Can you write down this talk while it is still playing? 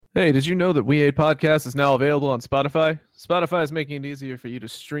Hey, did you know that We Hate Podcast is now available on Spotify? Spotify is making it easier for you to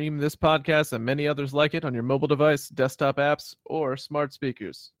stream this podcast and many others like it on your mobile device, desktop apps, or smart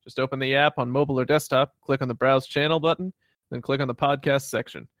speakers. Just open the app on mobile or desktop, click on the Browse Channel button, then click on the podcast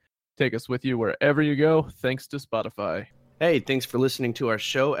section. Take us with you wherever you go, thanks to Spotify. Hey, thanks for listening to our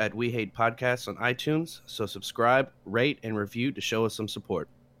show at We Hate Podcasts on iTunes. So subscribe, rate, and review to show us some support.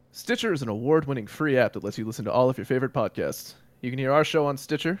 Stitcher is an award-winning free app that lets you listen to all of your favorite podcasts. You can hear our show on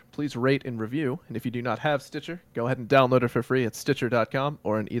Stitcher. Please rate and review. And if you do not have Stitcher, go ahead and download it for free at Stitcher.com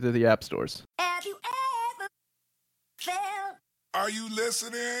or in either of the app stores. Have you ever felt? Are you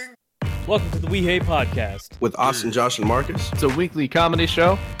listening? Welcome to the We Hate Podcast. With Austin, Josh, and Marcus. It's a weekly comedy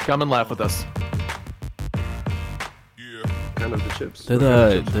show. Come and laugh with us. Yeah. Kind of the chips. They're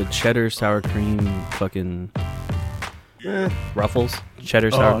the cheddar sour cream fucking Ruffles.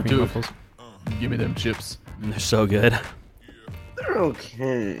 Cheddar sour cream dude. Ruffles. Give me them chips. They're so good. They're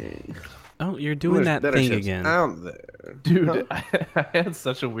okay. Oh, you're doing that Better thing chips again. out there. Dude, I had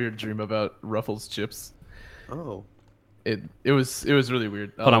such a weird dream about Ruffles chips. Oh. It was really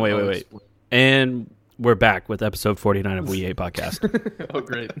weird. Hold on, wait. And we're back with episode 49 of We Hate Podcast. Oh,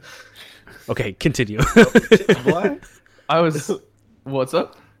 great. Okay, continue. Chips, boy. What's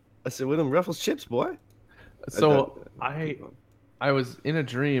up? I said, with them Ruffles chips, boy. So I was in a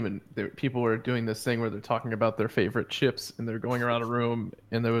dream, and people were doing this thing where they're talking about their favorite chips, and they're going around a room,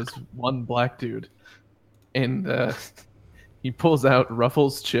 and there was one black dude, and he pulls out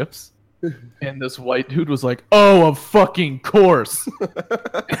Ruffles chips, and this white dude was like, "Oh, of fucking course."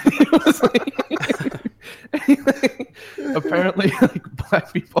 It was apparently, like,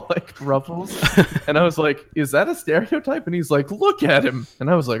 black people like Ruffles, and I was like, "Is that a stereotype?" And he's like, "Look at him," and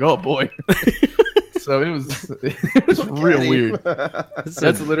I was like, "Oh boy." So it was real weird.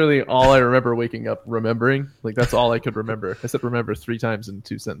 That's literally all I remember waking up remembering. Like, that's all I could remember. I said remember 3 times in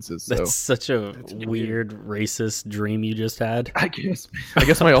 2 sentences. So That's such a weird racist dream you just had. I guess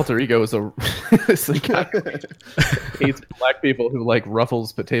my alter ego is is a guy who hates black people who like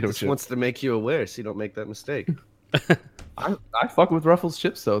Ruffles potato Just chips. wants to make you aware so you don't make that mistake. I fuck with Ruffles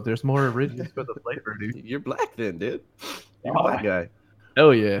chips though. There's more reasons for the flavor, dude. You're black then, dude. You're a Oh. black guy.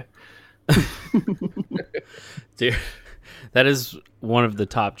 Hell yeah. Dude, that is one of the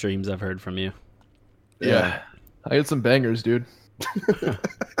top dreams I've heard from you. Yeah. I had some bangers, dude. I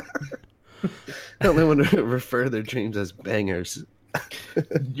only want to refer their dreams as bangers.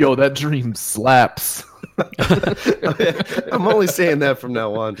 Yo, that dream slaps. I'm only saying that from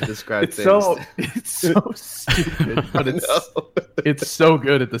now on to describe It's things. so stupid, but it's so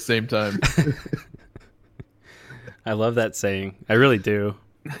good at the same time. I love that saying. I really do.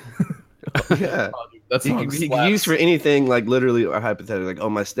 Yeah. Oh, dude, that You song can slaps. use for anything, like literally or hypothetically, like, oh,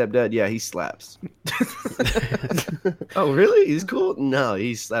 my stepdad, yeah, he slaps. Oh, really? He's cool? No,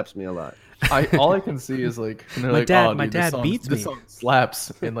 he slaps me a lot. All I can see is like, and they're My like, dad- oh, my dude, dad beats this me. song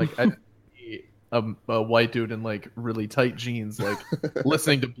slaps, and like I see a white dude in like really tight jeans, like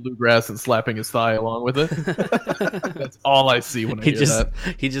listening to bluegrass and slapping his thigh along with it. That's all I see when I hear that.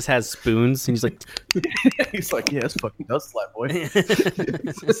 He just has spoons and he's like, He's like, yeah, this fucking does slap, boy. Is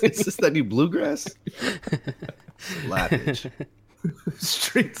this that new bluegrass? Slappage.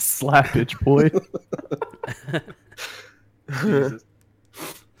 Straight slappage, boy. Jesus.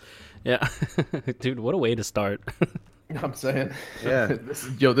 yeah. Dude, what a way to start. I'm saying, Yeah.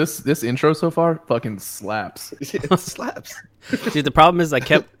 this intro so far fucking slaps. It slaps. Dude, the problem is I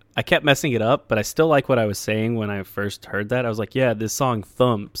kept messing it up, but I still like what I was saying when I first heard that. I was like, yeah, this song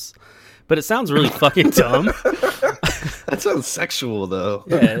thumps. But it sounds really fucking dumb. That sounds sexual, though.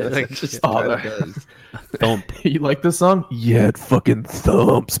 Yeah, it's Like, like- just Oh, kinda that- does. Thump. You like this song? Yeah, it fucking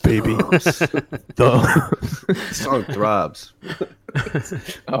thumps, baby. Thumps. The song throbs.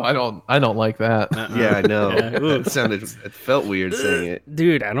 Oh, I don't like that. Yeah, I know. Yeah, ooh. It felt weird saying it.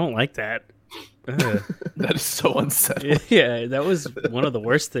 Dude, I don't like that. Ugh. That is so unsettling. Yeah, that was one of the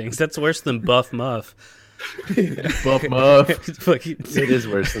worst things. That's worse than Buff Muff. Buff Muff. Fucking- It is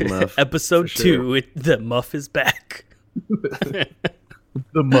worse than Muff. Episode for sure. 2, the Muff is back.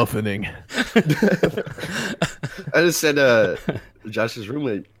 The muffining. I just said Josh's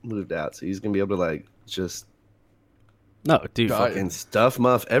roommate moved out, so he's gonna be able to like just No, dude. God. Fuck. fucking stuff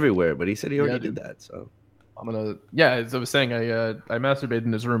Muff everywhere. But he said he already Yeah, did dude. that. So I'm gonna. Yeah, as I was saying, I masturbated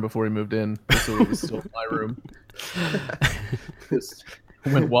in his room before he moved in, so it was still my room. Just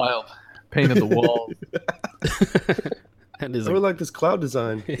went wild, painted the walls. That is I would like this cloud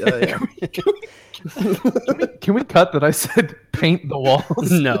design. Yeah. Can we cut that? I said paint the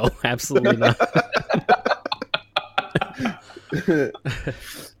walls. no, absolutely not.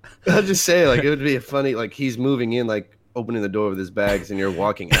 I'll just say, like, it would be a funny, like, he's moving in, like, opening the door with his bags, and you're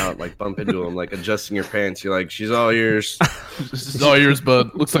walking out, like bump into him, like adjusting your pants. You're like, she's all yours. This is all yours,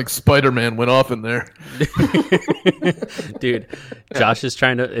 bud. Looks like Spider-Man went off in there. Dude, Josh is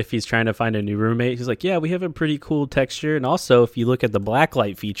if he's trying to find a new roommate, he's like, yeah, we have a pretty cool texture. And also, if you look at the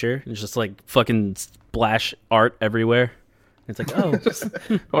blacklight feature, it's just like fucking splash art everywhere. It's like, oh.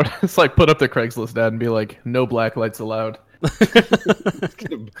 Or it's like put up the Craigslist ad and be like, no black lights allowed. It's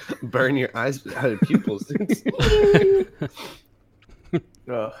gonna burn your eyes out of pupils. Fucking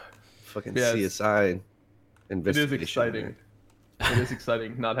Yeah, CSI It investigation. is exciting. It is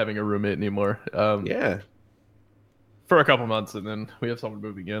exciting not having a roommate anymore. Yeah. For a couple months, and then we have someone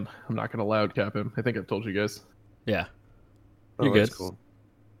move again. I'm not going to loud cap him. I think I've told you guys. Yeah. Oh, You're that's good. cool.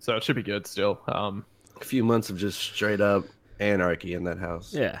 So it should be good still. A few months of just straight up anarchy in that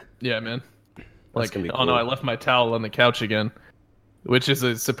house. Yeah. Yeah, man. Like, gonna be oh no, cool. I left my towel on the couch again, which is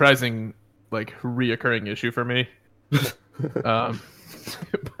a surprising, like, reoccurring issue for me.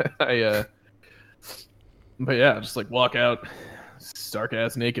 But yeah, just like walk out, stark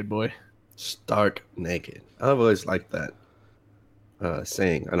ass naked boy. Stark naked. I've always liked that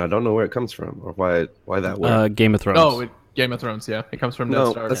saying, and I don't know where it comes from or why that word. Game of Thrones. Oh, Game of Thrones. Yeah, it comes from Ned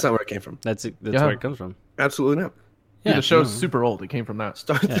No, Stark. that's not where it came from. That's Yeah. where it comes from. Absolutely not. Yeah, Yeah, the show's no. super old. It came from that.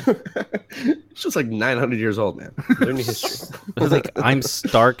 Stark. It's just like 900 years old, man. Learn your history. It's like, I'm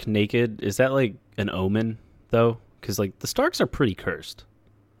stark naked. Is that like an omen, though? Because like the Starks are pretty cursed.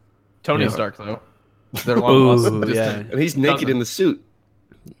 Tony Yeah. Stark, though. They're long lost. Ooh, yeah. And he's naked Doesn't. in the suit.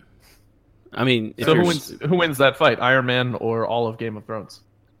 I mean, if So you're, who wins that fight? Iron Man or all of Game of Thrones?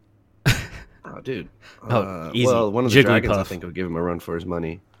 Oh, dude. Oh, easy. Well, one of the dragons, I Jigglypuff. think, would give him a run for his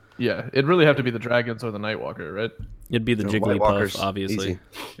money. Yeah, it'd really have to be the dragons or the Nightwalker, right? it'd be the You know, White Walkers, Jigglypuff, obviously. easy.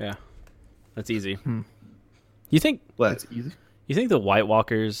 Yeah, that's easy. You think What? Easy. the White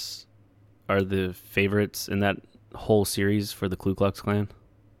Walkers are the favorites in that whole series for the Ku Klux Klan?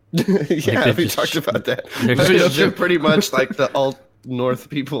 Yeah, they've we just- talked about that. they're They're pretty much like the alt-North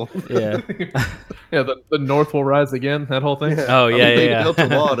people. Yeah. Yeah, the North will rise again. That whole thing. Oh, yeah, they yeah. built a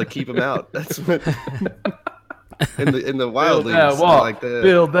wall to keep them out. That's what. In the Build wildlings, that wall. like the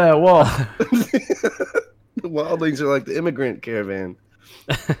Build that wall. the wildlings are like the immigrant caravan.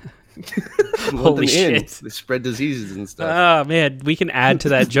 Holy shit. They spread diseases and stuff. Ah, man, we can add to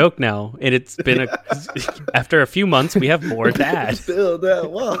that joke now, and it's been after a few months, we have more to add. Build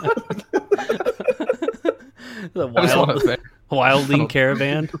that wall. The I just want to say, wildling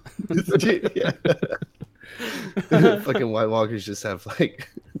caravan. Yeah. Fucking White Walkers just have like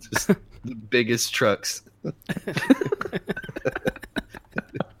just the biggest trucks.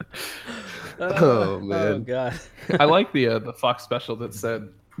 Oh man. Oh god. I like the Fox special that said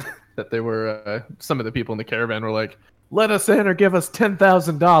that they were some of the people in the caravan were like, "Let us in or give us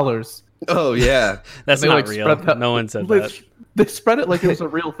 $10,000." Oh yeah. That's They not like real. spread that. No one said they, that. They spread it like it was a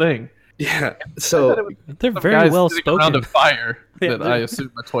real thing. Yeah. So They're Some very guys well sitting around spoken. a fire Yeah, that I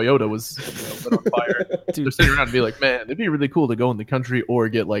assume a Toyota was lit on fire. They're sitting around and be like, "Man, it'd be really cool to go in the country or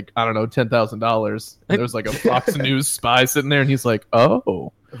get like I don't know $10,000." And there's like a Fox News spy sitting there, and he's like,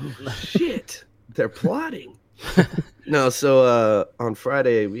 "Oh, shit. They're plotting. No, so on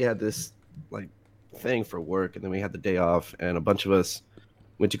Friday we had this like thing for work, and then we had the day off, and a bunch of us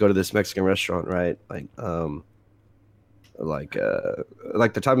went to go to this Mexican restaurant, right? Like the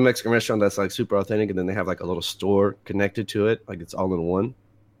type of Mexican restaurant that's like super authentic, and then they have like a little store connected to it, like it's all in one.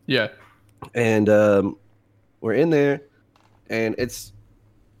 yeah." And we're in there, and it's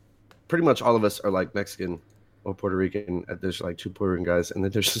pretty much all of us are like Mexican or Puerto Rican. There's like 2 Puerto Rican guys, and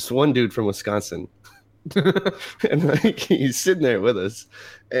then there's just one dude from Wisconsin, and like he's sitting there with us.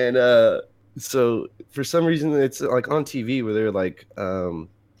 And so for some reason, it's like on TV where they're like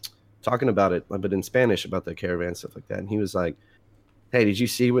talking about it, but in Spanish about the caravan stuff like that. And he was like, "Hey, did you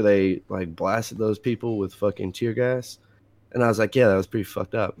see where they like blasted those people with fucking tear gas?" And I was like, "Yeah, that was pretty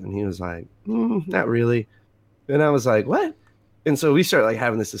fucked up." And he was like, "Not really." And I was like, "What?" And so we start like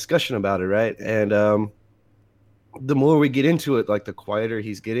having this discussion about it, right? And the more we get into it, like the quieter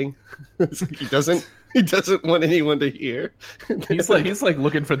he's getting. It's like he doesn't want anyone to hear. He's like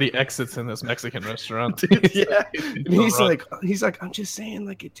looking for the exits in this Mexican restaurant. Yeah. And he's like, "I'm just saying,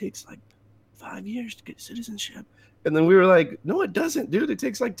 like it takes like 5 years to get citizenship." And then we were like, "No, it doesn't, dude. It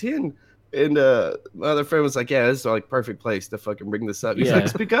takes like 10. And my other friend was like, "Yeah, this is like perfect place to fucking bring this up." He's Yeah. like,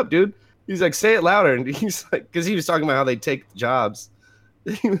 "Speak up, dude." He's like, "Say it louder." And he's like, because he was talking about how they take jobs.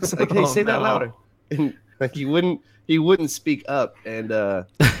 He was like, "Hey, Oh, say that no. louder." And like he wouldn't speak up. And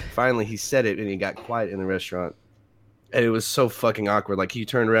finally he said it, and he got quiet in the restaurant. And it was so fucking awkward. Like he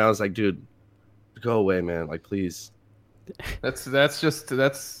turned around, and was like, "Dude, go away, man. Like, please." That's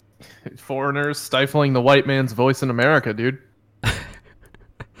Foreigners stifling the white man's voice in America, dude.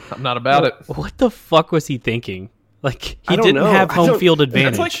 I'm not about it. What the fuck was he thinking? Like, he I don't didn't know. have I home don't- field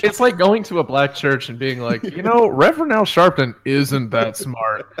advantage. It's like going to a black church and being like, Reverend Al Sharpton isn't that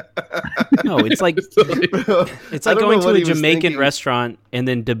smart. No, it's like it's I like don't going know to what a he was Jamaican thinking. restaurant and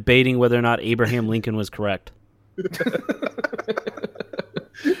then debating whether or not Abraham Lincoln was correct.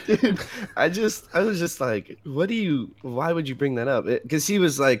 Dude, I was just like, why would you bring that up? Because he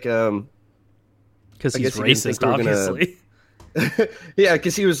was like, Because I he's guess he didn't think racist, we were gonna- obviously. yeah,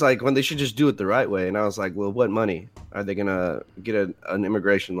 because he was like, when they should just do it the right way. And I was like, well, what money? Are they going to get an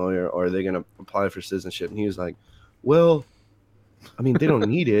immigration lawyer, or are they going to apply for citizenship? And he was like, well, I mean, they don't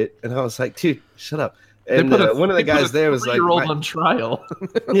need it. And I was like, dude, shut up. And one of the guys there was like, "Three-year-old on trial."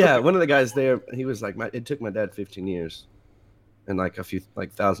 yeah, one of the guys there, he was like, it took my dad 15 years and like a few,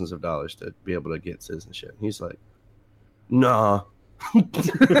 like thousands of dollars to be able to get citizenship. And he's like, nah.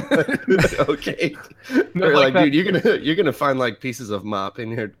 Okay. They're like, that. dude, you're gonna find like pieces of mop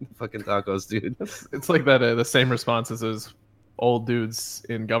in your fucking tacos, dude. It's like that. The same responses as old dudes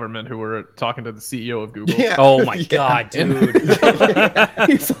in government who were talking to the CEO of Google. Yeah. Oh my Yeah. god, dude.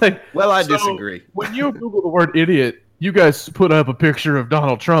 He's like, Well, I "So, disagree. When you Google the word idiot, you guys put up a picture of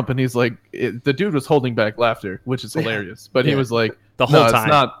Donald Trump, and he's like, the dude was holding back laughter, which is hilarious. But he Yeah. was like, The whole no,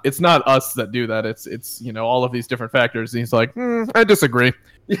 time. it's not us that do that. It's all of these different factors. And he's like, I disagree.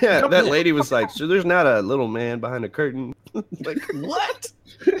 Yeah, that lady was like, so there's not a little man behind a curtain. Like, what?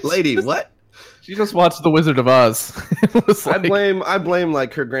 Lady, what? She just watched The Wizard of Oz. It was I like- blame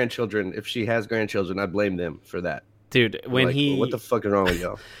like her grandchildren. If she has grandchildren, I blame them for that. Dude, when Like, he what the fuck is wrong with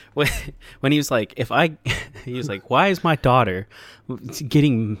y'all? when he was like, he was like, why is my daughter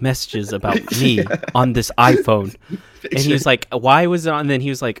getting messages about me on this iPhone? And he was like, why was it on? And then he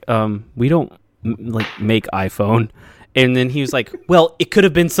was like, we don't like make iPhone. And then he was like, well, it could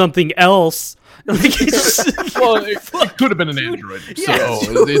have been something else. Like, it's just- well, it could have been an Android. So Yes.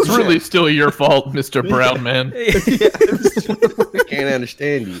 it's really still your fault, Mr. Brown Man. I can't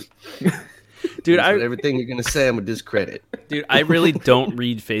understand you. dude, Everything you're gonna say, I'm gonna discredit. Dude, I really don't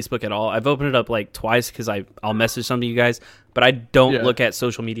read Facebook at all. I've opened it up like twice because I'll message some of you guys, but I don't Yeah. look at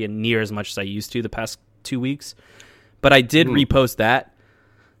social media near as much as I used to the past 2 weeks. But I did repost that,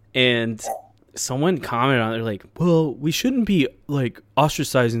 and someone commented on it like, well, we shouldn't be like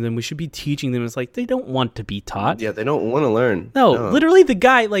ostracizing them. We should be teaching them. It's like, they don't want to be taught. Yeah, they don't want to learn. No, literally the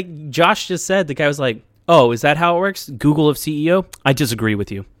guy, like Josh just said, the guy was like, oh, is that how it works? Google of CEO? I disagree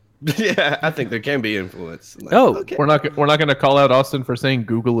with you. Yeah, I think there can be influence. Like, Oh, okay. We're not going to call out Austin for saying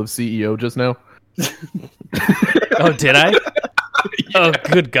Google of CEO just now. Oh, did I? Oh,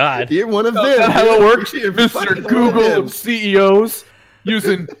 good God. You're one of them. Is that how it works, You're Mr. fucking one of Google them. of CEOs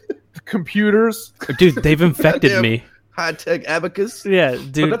using computers? Dude, they've infected Goddamn me. High-tech abacus. Yeah,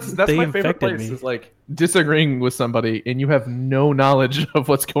 dude, But that's they my favorite infected place me. is like disagreeing with somebody and you have no knowledge of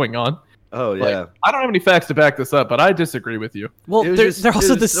what's going on. Oh Like, yeah. I don't have any facts to back this up, but I disagree with you. Well, It was they're, just- they're it also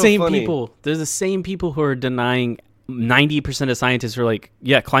was the so same funny. people. They're the same people who are denying 90% of scientists who are like,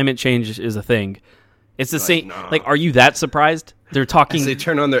 yeah, climate change is a thing. It's the same. nah. Like, are you that surprised? They're talking. As they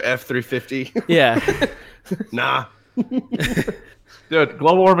turn on their F-350. Yeah. Nah. Dude,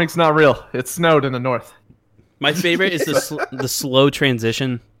 global warming's not real. It snowed in the north. My favorite is the slow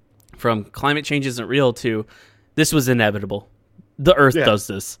transition from climate change isn't real to this was inevitable. The Earth Yeah. does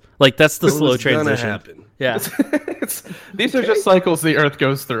this. Like, that's the It slow was gonna transition. happen. Yeah. These are just cycles the Earth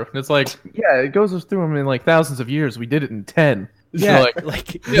goes through. And it's like, yeah, it goes through them in like thousands of years. We did it in 10. Yeah. So,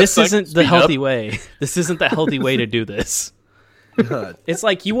 Like, Yeah, this cycle isn't the speed healthy up. way. This isn't the healthy way to do this. God. It's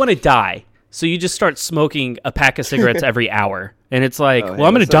like you want to die, so you just start smoking a pack of cigarettes every hour, and it's like, Oh, well,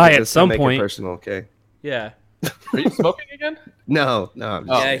 I'm going to let's not die make at this- some make it point. personal, okay? Yeah, Are you smoking again? No. I'm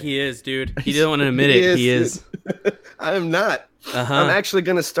just- yeah, he is, dude. He didn't want to admit He it. is, He is. I am not. Uh-huh. I'm actually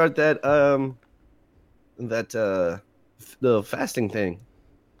gonna start that the fasting thing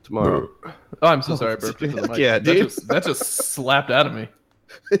tomorrow. Oh, I'm so sorry, I burped into the mic. Yeah, dude. That just slapped out of me.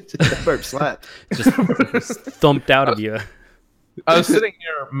 Burp slap. Just thumped out of you. I was sitting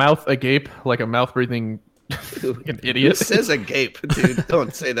here, mouth agape, like a mouth breathing an It idiot. says a gape, dude.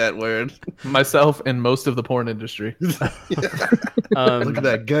 Don't say that word. Myself and most of the porn industry. Look at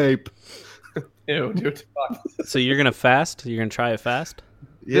that gape. Ew, dude. Fuck. So you're gonna fast? You're gonna try it fast?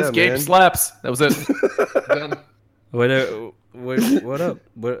 Yeah, This gape man. slaps. That was it. Done. What up?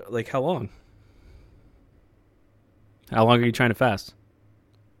 What, like, how long? How long are you trying to fast?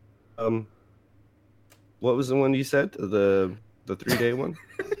 What was the one you said? The 3-day one?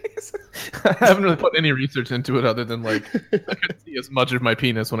 I haven't really put any research into it other than like I could see as much of my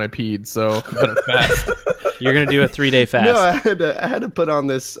penis when I peed, so I better fast. You're gonna do a 3-day fast. No, I had to put on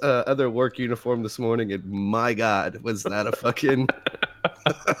this other work uniform this morning, and my God, was that a fucking...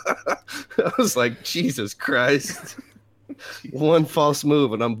 I was like, Jesus Christ. One false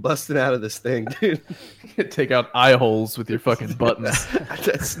move, and I'm busting out of this thing, dude. Take out eye holes with your fucking buttons. I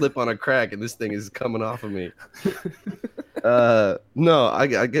slip on a crack, and this thing is coming off of me. No, I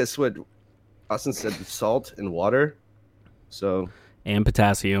guess what Austin said, salt and water. So... And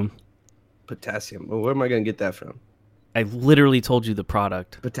potassium. Potassium. Well, where am I going to get that from? I literally told you the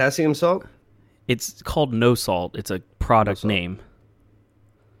product. Potassium salt? It's called No Salt. It's a product No Salt. name.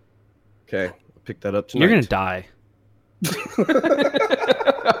 Okay, I'll pick that up tonight. You're gonna die.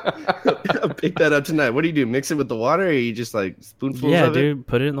 I'll pick that up tonight. What do? Mix it with the water, or you just like spoonfuls Yeah, of it? dude.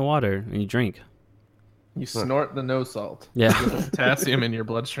 Put it in the water and you drink. You snort the no salt. Yeah. Get the potassium in your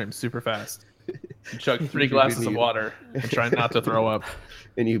bloodstream super fast. You chug 3 glasses of water and try not to throw up.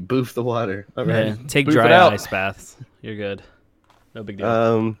 And you boof the water. All right. Yeah, take Boof it dry out. ice baths. You're good. No big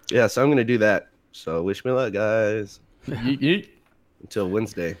deal. Yeah, so I'm gonna do that. So wish me luck, guys. Yeet, yeet. Until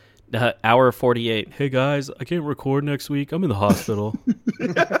Wednesday. Hour 48. Hey guys, I can't record next week. I'm in the hospital.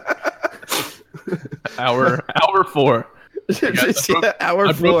 Hour 4. Yeah, hour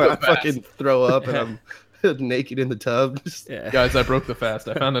I broke 4. the I fucking throw up and I'm naked in the tub. Just- Yeah. Guys, I broke the fast.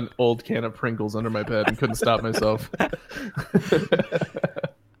 I found an old can of Pringles under my bed and couldn't stop myself.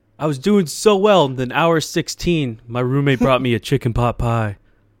 I was doing so well, and then hour 16, my roommate brought me a chicken pot pie.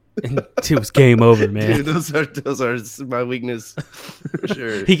 And it was game over, man. Dude, those are my weakness for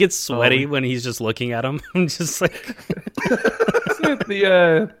sure. He gets sweaty when he's just looking at him. I'm just like,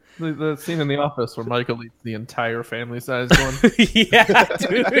 the scene in The Office where Michael eats the entire family size one. yeah,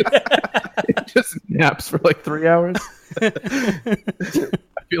 dude. Just naps for like 3 hours. I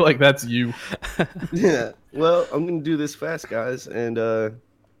feel like that's you. Yeah. Well, I'm gonna do this fast, guys, and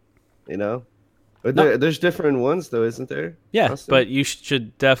there's different ones though, isn't there? Yeah, Austin? but you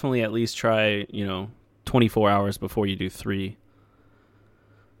should definitely at least try, 24 hours before you do 3.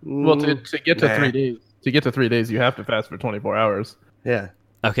 Well, to get to Nah. 3 days, you have to fast for 24 hours. Yeah.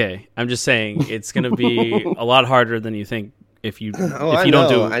 Okay, I'm just saying it's going to be a lot harder than you think if you Oh, if you don't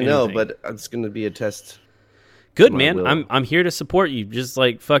do I know, anything. but it's gonna be a test. Good, my man. will. I'm here to support you. Just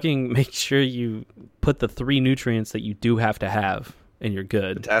like fucking make sure you put the 3 nutrients that you do have to have, and you're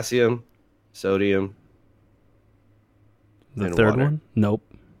good. Potassium, sodium. The and third water. one? Nope.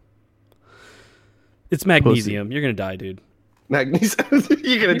 It's magnesium. You're gonna die, dude. Magnesium.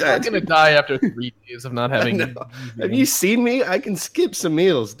 You're gonna You're die. not gonna die after 3 days of not I having. know. Have you seen me? I can skip some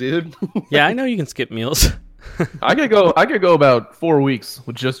meals, dude. Yeah, I know you can skip meals. I could go about 4 weeks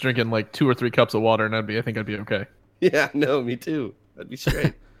with just drinking like 2 or 3 cups of water, and I think I'd be okay. Yeah, no, me too. I'd be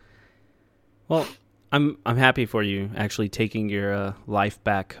straight. Well, I'm happy for you actually taking your life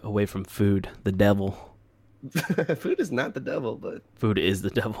back away from food, the devil. Food is not the devil, but Food is the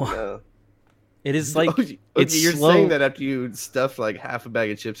devil. no. It is like Okay, it's you're slow. saying that after you stuff like half a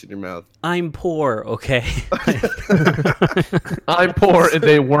bag of chips in your mouth. I'm poor, okay? I'm poor and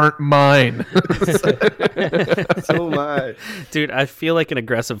they weren't mine. So am I. Dude, I feel like an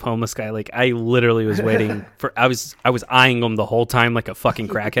aggressive homeless guy. Like I literally was waiting for I was eyeing him the whole time like a fucking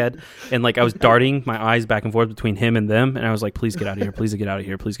crackhead. And like I was darting my eyes back and forth between him and them, and I was like, please get out of here, please get out of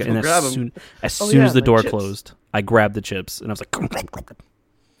here, please get. And Grab as 'em. soon yeah, as the my door chips. closed, I grabbed the chips and I was like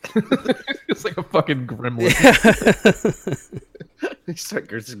It's like a fucking gremlin. You start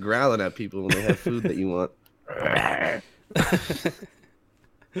just growling at people when they have food that you want.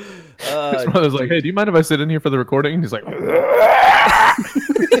 His brother's like, "Hey, do you mind if I sit in here for the recording?" And he's like,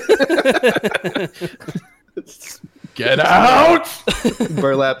 "Get out!"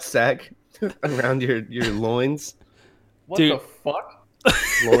 Burlap sack around your loins. What Dude. the fuck?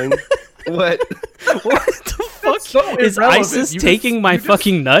 Loin. What? what the fuck so is irrelevant. ISIS You taking just- my you just-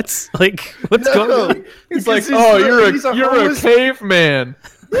 fucking nuts? Like what's going on? He's like, He's "Oh, he's you're a homeless- caveman."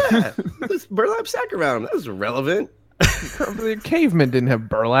 Yeah, this burlap sack around him. That was relevant. The cavemen didn't have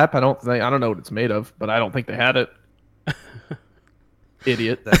burlap. I don't know what it's made of, but I don't think they had it.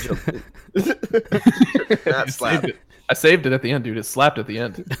 Idiot. That joke. Not You slap. saved it. I saved it at the end, dude. It slapped at the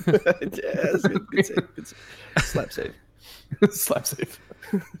end. Yeah, that's good. Good save. Good save. Slap save. Slap safe.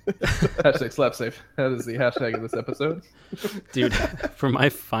 Hashtag slap safe. That is the hashtag of this episode. Dude, for my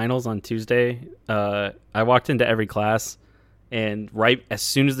finals on Tuesday, I walked into every class, and right as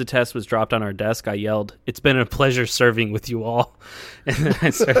soon as the test was dropped on our desk, I yelled, "It's been a pleasure serving with you all." And then I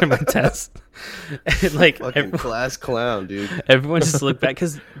started my test. And like Fucking class clown, dude. everyone just looked back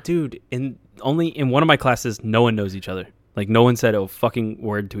because, dude, only in one of my classes, no one knows each other. Like no one said a fucking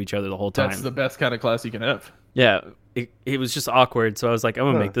word to each other the whole time. That's the best kind of class you can have. Yeah, it was just awkward. So I was like, I'm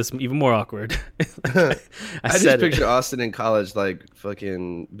gonna make this even more awkward. I just said picture Austin in college like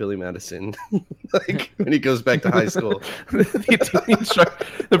fucking Billy Madison, like when he goes back to high school.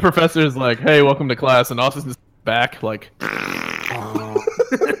 The professor is like, "Hey, welcome to class," and Austin's back like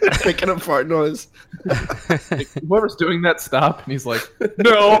making a fart noise. Whoever's doing that, stop. And he's like,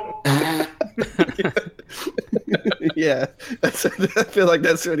 "No." Yeah, I feel like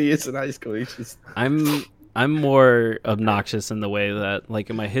that's what he is in high school. He's just I'm more obnoxious in the way that, like,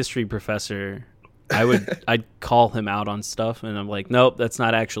 in my history professor, I'd call him out on stuff, and I'm like, nope, that's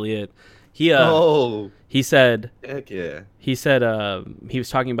not actually it. He said, heck yeah. He said he was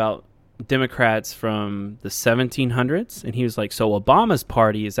talking about Democrats from the 1700s, and he was like, so Obama's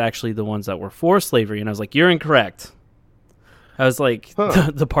party is actually the ones that were for slavery, and I was like, you're incorrect. I was like,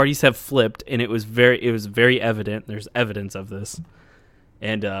 the parties have flipped, and it was very evident. There's evidence of this,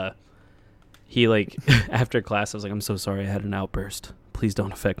 and he, like, after class, I was like, I'm so sorry I had an outburst. Please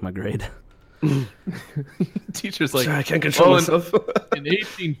don't affect my grade. Teacher's like, sorry, I can't control myself. In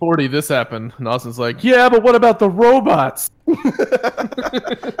 1840, this happened. And Austin's like, yeah, but what about the robots?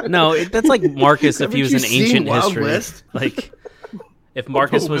 No, that's like Marcus if he was in ancient Wild history. West? Like, if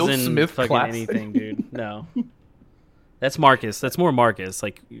Marcus was Will in Smith fucking class. anything, dude. No. That's Marcus. That's more Marcus.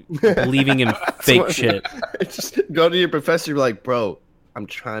 Like, believing in fake shit. Just go to your professor and be like, bro, I'm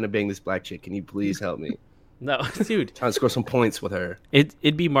trying to bang this black chick. Can you please help me? No, dude. Trying to score some points with her.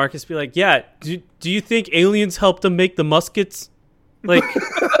 It'd be Marcus be like, yeah, do you think aliens helped them make the muskets? Like,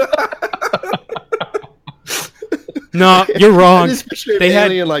 no, you're wrong. I just picture They an had-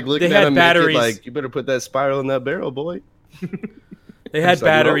 alien, like, looking they at had him batteries. naked, like, you better put that spiral in that barrel, boy. They had It's like,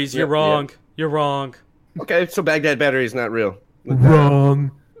 batteries. no, You're yeah, wrong. You're wrong. Okay, so Baghdad battery is not real.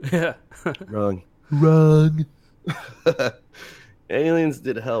 Wrong. Yeah. Wrong. Wrong. Aliens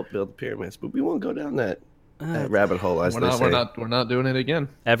did help build the pyramids, but we won't go down that rabbit hole, as they say. We're not doing it again.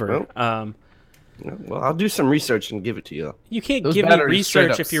 Ever. Well, I'll do some research and give it to you. You can't Those give me batteries straight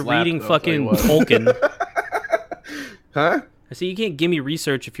research up if you're slap, reading though, I'll tell you fucking what. Tolkien. Huh? I say you can't give me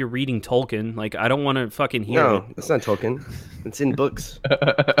research if you're reading Tolkien. Like, I don't want to fucking hear No, it. it's not Tolkien. It's in books.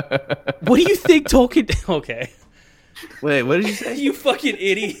 What do you think Tolkien... Okay. Wait, what did you say? You fucking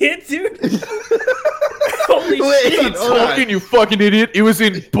idiot, dude. Holy Wait, shit. hold on. Tolkien, you fucking idiot. It was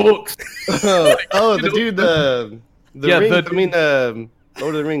in books. The dude, the Yeah, ring, the- I mean,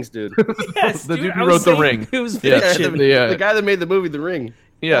 Lord of the Rings dude. Yes, The dude, dude I who was wrote The saying Ring. It was Yeah, fiction. The guy that made the movie The Ring.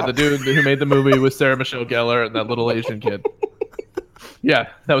 Yeah, the dude who made the movie with Sarah Michelle Gellar and that little Asian kid. Yeah,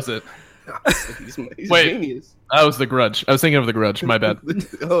 that was it. He's Wait. a genius. That was The Grudge. I was thinking of The Grudge. My bad.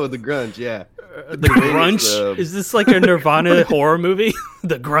 Oh, the grunge, yeah. The Grunge? um, Is this like a Nirvana horror movie?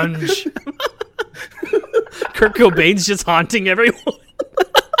 The Grunge. Kurt Cobain's just haunting everyone.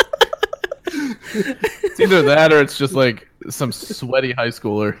 It's either that or it's just like some sweaty high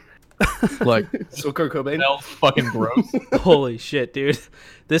schooler. Like, So Kurt Cobain. smells fucking gross. Holy shit, dude.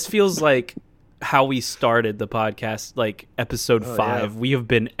 This feels like how we started the podcast, like episode 5. yeah. We have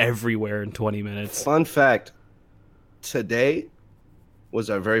been everywhere in 20 minutes. Fun fact: today was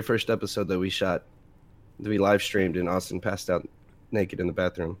our very first episode that we shot. That we live streamed, and Austin passed out naked in the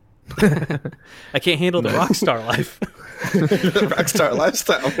bathroom. I can't handle the rock star life. Rockstar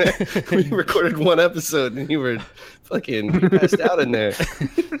lifestyle, man. We recorded one episode, and you passed out in there.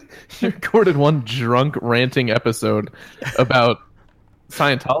 You recorded one drunk ranting episode about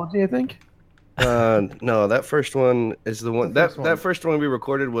Scientology, I think. No, that first one is the one. first That one? first one we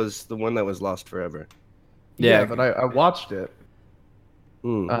recorded was the one that was lost forever. Yeah. But I watched it.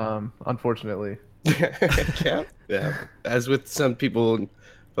 Mm. Unfortunately. Yeah. As with some people,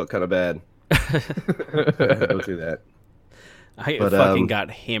 felt kind of bad. I had to go through that. I But, fucking got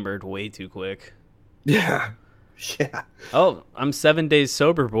hammered way too quick. Yeah. Yeah. Oh, I'm 7 days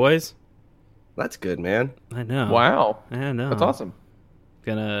sober, boys. That's good, man. I know. Wow. I know. That's awesome.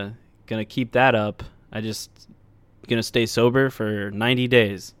 Gonna keep that up. I just gonna stay sober for 90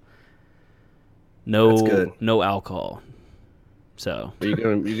 days. That's good. No alcohol. So. Are you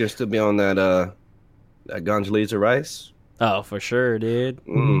gonna still be on that that Gonjalees of rice? Oh, for sure, dude.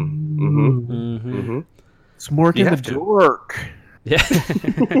 Mm-hmm. Mm-hmm. Smorking You the have to. dork. Yeah.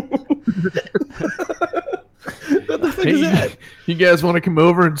 What the fuck is that? You guys want to come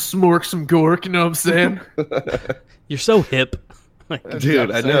over and smork some gork? You know what I'm saying? You're so hip. Like,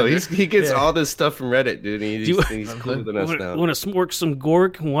 Dude, I know. saying, He gets Yeah. all this stuff from Reddit, dude. And Do- he's cooler than us now. want to smork some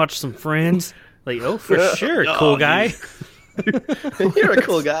gork and watch some Friends? Like, oh, for sure, Oh, cool dude. guy. You're a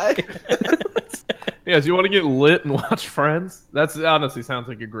cool guy. Yeah, do you want to get lit and watch Friends? That's honestly sounds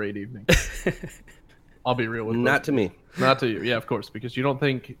like a great evening. I'll be real with you. Not to me. Not to you. Yeah, of course, because you don't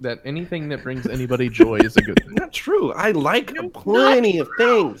think that anything that brings anybody joy is a good thing. Not true. I like plenty of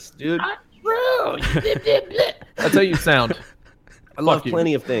things, dude. That's how you sound. I love you.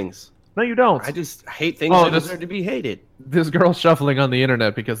 plenty of things. No, you don't. I just hate things Oh, that this- deserve to be hated. This girl shuffling on the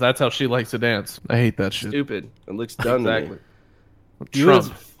internet because that's how she likes to dance. I hate that shit. Stupid. It looks dumb to Exactly. me.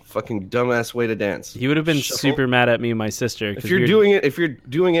 Trump. Fucking dumbass way to dance. You would have been Shuffle. super mad at me and my sister. 'cause If you're doing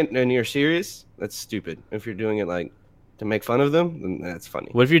it and you're serious, that's stupid. If you're doing it like to make fun of them, then that's funny.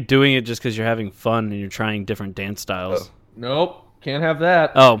 What if you're doing it just because you're having fun and you're trying different dance styles? Nope. Can't have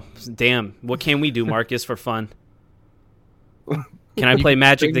that. Oh, damn. What can we do, Marcus, for fun? Can I play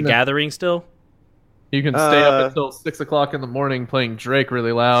Magic the sing the- Gathering still? You can stay up until 6 o'clock in the morning playing Drake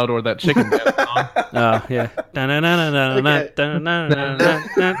really loud or that chicken dance song. Oh, yeah.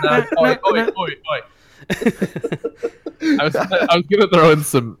 Oi, oi, oi, oi. I was gonna throw in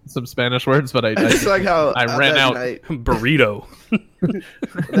some Spanish words, but I It's like how I ran that out. Night, Burrito.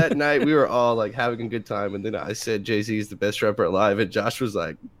 that night we were all like having a good time, and then I said Jay-Z is the best rapper alive, and Josh was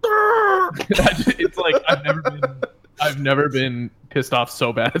like, It's like I've never been pissed off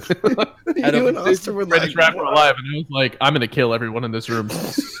so bad. you and Austin were Greatest like, rapper alive, and I was like, I'm gonna kill everyone in this room,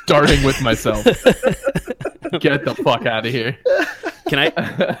 starting with myself. Get the fuck out of here. Can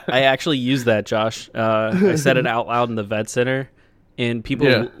I actually used that, Josh. I said it out loud in the vet center, and people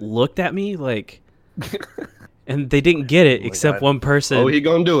Yeah. looked at me like, and they didn't get it except God. one person. oh, he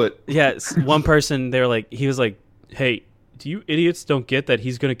gonna do it. Yeah, one person. They're like, he was like, "Hey, do you idiots don't get that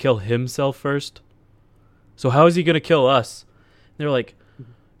he's gonna kill himself first? So how is he gonna kill us?" And they're like,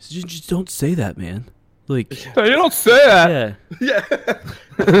 "Just don't say that, man." Like, You don't say that. yeah,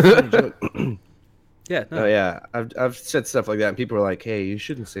 Yeah. yeah. No. Oh yeah, I've said stuff like that, and people are like, "Hey, you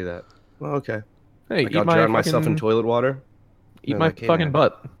shouldn't say that." Well, okay. Hey, Like eat I'll my drown myself in fucking- toilet water. Eat They're my like, "Hey, fucking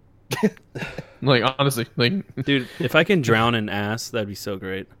man." butt. Like honestly, like Dude, if I can drown in ass, that'd be so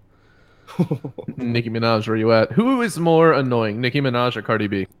great. Nicki Minaj, where you at? Who is more annoying, Nicki Minaj or Cardi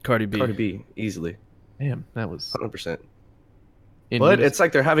B? Cardi B. Cardi B, easily, Damn, that was. 100%. in But unison. it's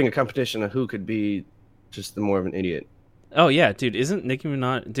like they're having a competition of who could be just the more of an idiot. Oh yeah, dude. Isn't Nicki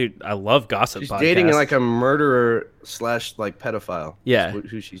Minaj? Dude, I love gossip. She's podcasts. dating like a murderer / like pedophile. Yeah. That's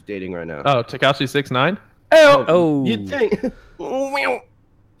who she's dating right now. Oh, Tekashi 6ix9ine. Oh, You'd think.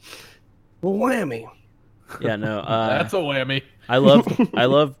 Whammy. yeah. No. That's a whammy. I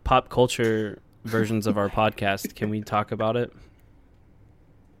love pop culture versions of our podcast. Can we talk about it?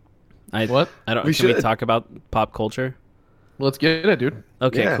 What? I don't. We Can we should. talk about pop culture? Let's get it, dude.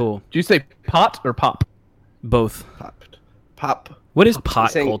 Okay, Yeah. cool. Do you say pot or pop? Both. Pop. What is pot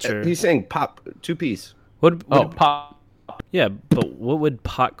He's saying, culture? He's saying pop, 2 piece. What? Oh, pop. Yeah, but what would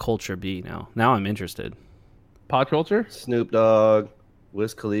pot culture be now? Now I'm interested. Pot culture? Snoop Dogg,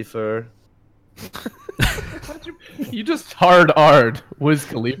 Wiz Khalifa. You just hard Wiz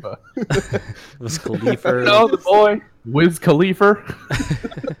Khalifa. Was Khalifa? No, the boy. Wiz Khalifa.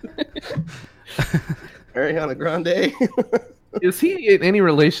 Ariana Grande. Is he in any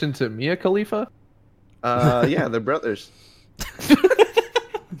relation to Mia Khalifa? Yeah, they're brothers.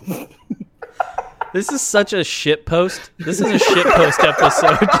 This is such a shit post. This is a shit post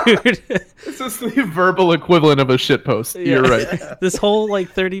episode, dude. This is the verbal equivalent of a shit post. You're right. This whole like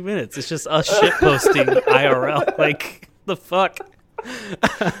 30 minutes, it's just us shit posting IRL. Like the fuck.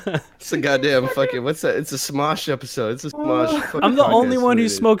 It's a goddamn fucking. What's that? It's a Smosh episode. It's a Smosh. fucking I'm the only podcast, one who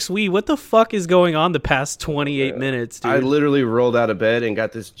dude. smokes weed. What the fuck is going on the past 28 minutes, dude? I literally rolled out of bed and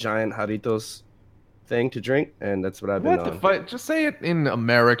got this giant Jarritos thing to drink, and that's what I've been What the on. fuck? Just say it in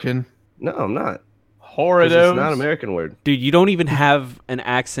American. No, I'm not. 'Cause Horridos. It's not an American word. Dude, you don't even have an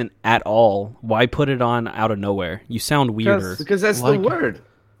accent at all. Why put it on out of nowhere? You sound weirder. Because that's Like- the word.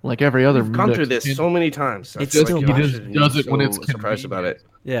 Like every other. We've gone through this Mexican. so many times. I It's feel still like he you just shouldn't does be it when so it's surprised about it.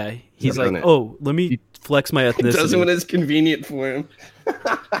 Yeah, he's Done like, it. oh, let me flex my He does it when ethnicity. it's convenient for him.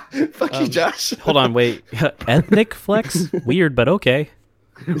 Fuck you, Josh. Hold on, wait. Ethnic flex? Weird, but okay.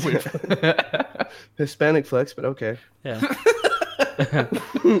 Hispanic flex, but okay. Yeah.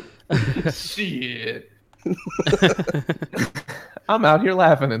 Shit. I'm out here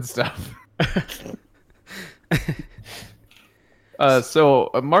laughing and stuff. So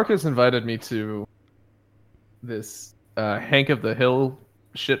Marcus invited me to this Hank of the Hill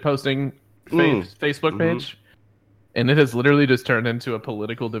shitposting Facebook page, and it has literally just turned into a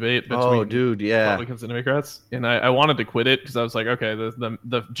political debate between Oh, dude, yeah. Republicans and Democrats. And I wanted to quit it because I was like, okay,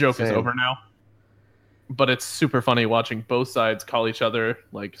 the joke is Same. over now. But it's super funny watching both sides call each other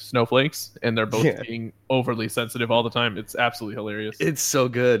like snowflakes, and they're both Yeah. being overly sensitive all the time. It's absolutely hilarious. It's so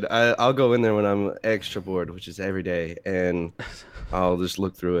good. I'll go in there when I'm extra bored, which is every day, and I'll just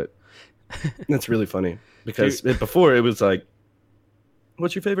look through it. That's really funny because before it was like,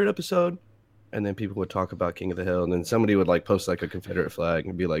 "What's your favorite episode?" And then people would talk about King of the Hill, and then somebody would like post like a Confederate flag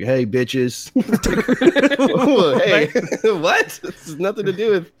and be like, "Hey, bitches!" Hey, what? This has nothing to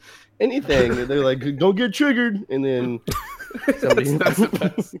do with anything. And they're like, "Don't get triggered," and then somebody. That's the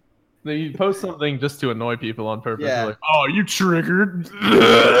best. You post something just to annoy people on purpose. Yeah. You're like, oh, you triggered?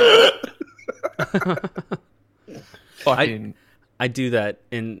 Fucking. I do that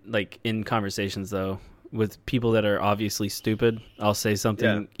in conversations though with people that are obviously stupid. I'll say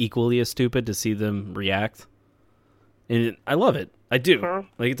something equally as stupid to see them react, and I love it. I do.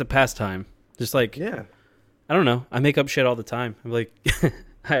 Like it's a pastime. Just like Yeah. I don't know. I make up shit all the time. I'm like,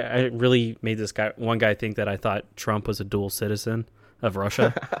 I really made one guy think that I thought Trump was a dual citizen of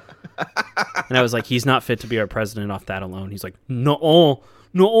Russia, and I was like, he's not fit to be our president off that alone. He's like, no,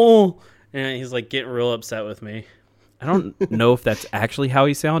 and he's like getting real upset with me. I don't know if that's actually how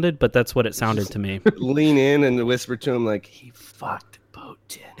he sounded, but that's what it sounded to me. Lean in and whisper to him like, "He fucked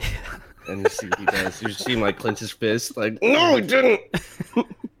Putin," and you see what he does. You see him like clench his fist, like, "No, he didn't."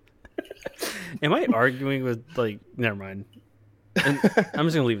 Am I arguing with like? Never mind. And I'm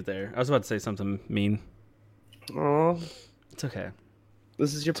just gonna leave it there. I was about to say something mean. Oh, It's okay.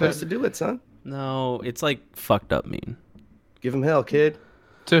 this is your place to do it, son. No, it's like fucked up mean. Give him hell, kid.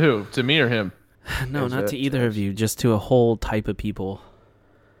 To who? To me or him? No, There's not that to either of choice. you. Just to a whole type of people.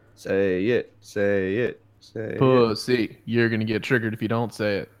 Say it. Say it. Say it. Pussy. You're gonna get triggered if you don't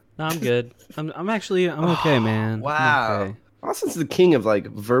say it. No, I'm good. I'm actually okay, man. I'm Wow. okay. Austin's the king of like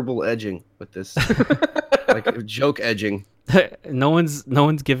verbal edging with this, like joke edging. No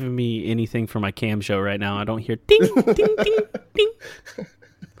one's giving me anything for my cam show right now. I don't hear ding ding ding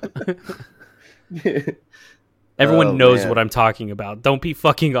ding. Everyone Oh, knows man. what I'm talking about. Don't be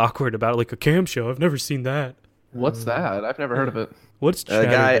fucking awkward about it, like a cam show. I've never seen that. What's that? I've never heard of it. What's A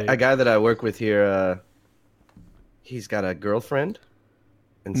Chatterbait? guy that I work with here, he's got a girlfriend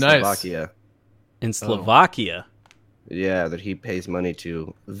in Nice. Slovakia. in Slovakia? Yeah, that he pays money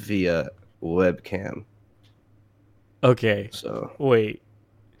to via webcam. Okay, So wait.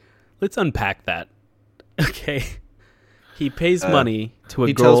 Let's unpack that. Okay, he pays money to a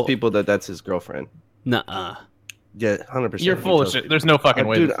he girl. tells people that that's his girlfriend. Nuh-uh. Yeah, 100%. You're full of shit. There's no fucking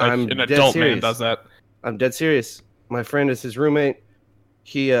way Dude, that I'm an dead adult man serious. does that. I'm dead serious. My friend is his roommate.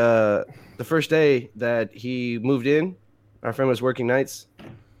 He the first day that he moved in, our friend was working nights.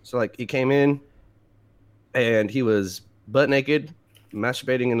 So like he came in and he was butt naked,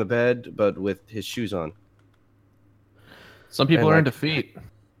 masturbating in the bed, but with his shoes on. Some people And, are like- into feet,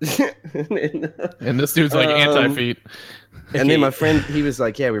 and and this dude's like anti-feet. then my friend, he was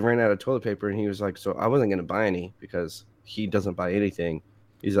like, "Yeah, we ran out of toilet paper," and he was like, "So I wasn't gonna buy any because he doesn't buy anything."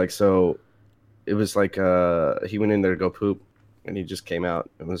 He's like, "So it was like he went in there to go poop, and he just came out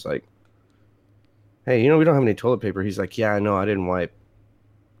and was like, 'Hey, we don't have any toilet paper.'" He's like, "Yeah, I know, I didn't wipe."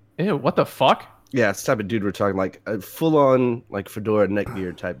 Ew, what the fuck? Yeah, it's the type of dude we're talking, like a full-on like fedora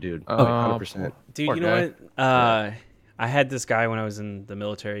neckbeard type dude. Oh, 100%. Dude, Poor you know guy. what? I had this guy when I was in the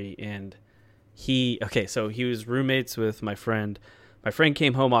military, and he was roommates with my friend. My friend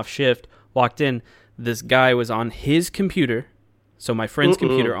came home off shift, walked in. This guy was on his computer, so my friend's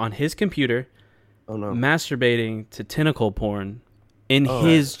computer on his computer, Oh no. masturbating to tentacle porn in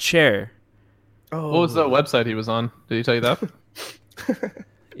his chair. Oh, What was the website he was on? Did he tell you that?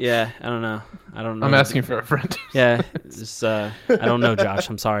 Yeah, I don't know. I'm asking for a friend. Yeah, just, I don't know, Josh.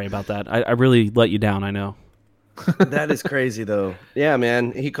 I'm sorry about that. I really let you down. I know. That is crazy though. Yeah,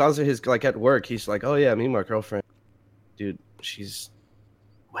 man. He calls it his like at work. He's like, "Oh yeah, me and my girlfriend, dude. She's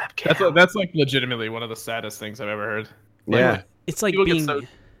webcam." That's like legitimately one of the saddest things I've ever heard. Like, Yeah. It's like people get being so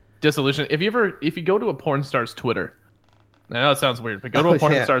disillusioned. If you go to a porn star's Twitter, I know it sounds weird, but go to a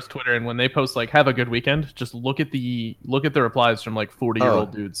porn Yeah. star's Twitter, and when they post like "Have a good weekend," just look at the replies from like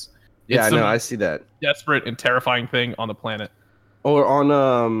 40-year-old dudes. Yeah, I It's know. the I see that. desperate and terrifying thing on the planet. Or on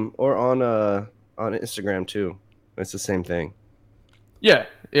Instagram too. It's the same thing. Yeah,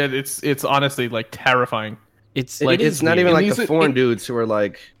 it's honestly like terrifying. it's Like, it It's is not weird. even like these- the foreign dudes who are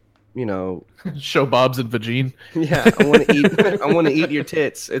like, Show Bob's and Vagine. yeah, I want to eat. I want to eat your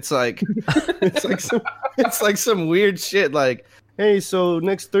tits. It's like some weird shit. Like, hey, so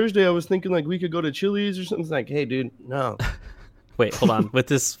next Thursday I was thinking like we could go to Chili's or something. It's like, hey, dude, no. Wait, hold on. With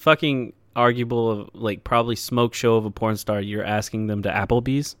this fucking arguable, like probably smoke show of a porn star, you're asking them to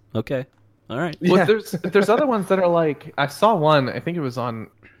Applebee's? Okay, all right. Yeah. Well, there's other ones that are like, I saw one. I think it was on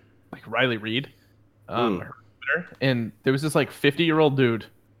like Riley Reid, her Twitter, and there was this like 50-year-old dude,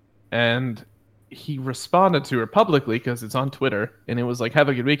 and he responded to her publicly because it's on Twitter, and it was like, "Have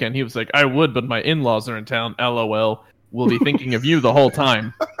a good weekend." He was like, "I would, but my in-laws are in town. LOL." will be thinking of you the whole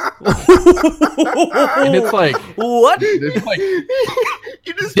time. And it's like, What? it's like,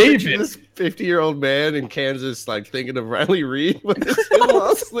 You just David. picture this 50-year-old man in Kansas, like thinking of Riley Reid with his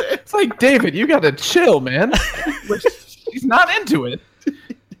in-laws there. it's like, David, you gotta chill, man. She's not into it.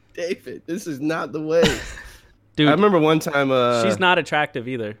 David, this is not the way. Dude, I remember one time she's not attractive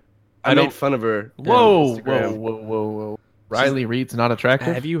either. I made fun of her. on Whoa, Instagram. whoa. Riley Reid's not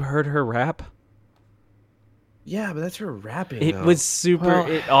attractive? Have you heard her rap? Yeah, but that's her rapping. It though. was super. Well,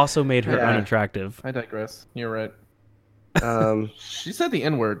 it also made her yeah. unattractive. I digress. You're right. Um, She said the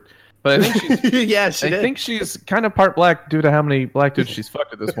N-word, but I think she's yeah, she I did. think she's kind of part black due to how many black dudes she's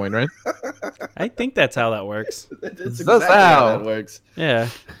fucked at this point, right? I think that's how that works. That's That's exactly how. how that works. Yeah.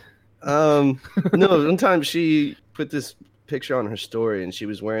 No, one time she put this picture on her story, and she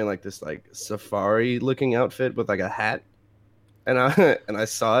was wearing like this like safari-looking outfit with like a hat, and I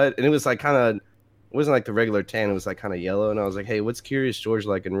saw it, and it was like kind of, it wasn't like the regular tan, it was like kind of yellow, and I was like, hey, what's Curious George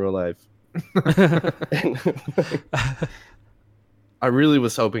like in real life? And, I really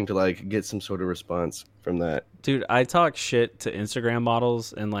was hoping to like get some sort of response from that. Dude, I talk shit to Instagram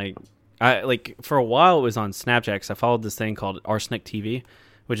models, and I for a while it was on Snapchat because I followed this thing called Arsenic TV,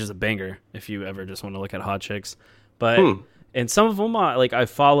 which is a banger if you ever just want to look at hot chicks. But and some of them, I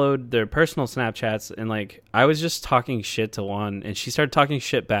followed their personal Snapchats, and like I was just talking shit to one, and she started talking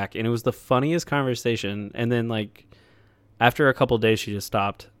shit back, and it was the funniest conversation. And then like after a couple days, she just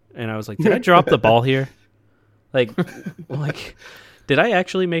stopped, and I was like, did I drop the ball here? Like. Did I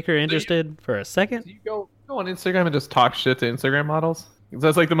actually make her interested for a second? Do you go on Instagram and just talk shit to Instagram models? 'Cause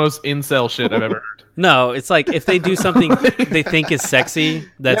that's like the most incel shit I've ever heard. No, it's like if they do something they think is sexy,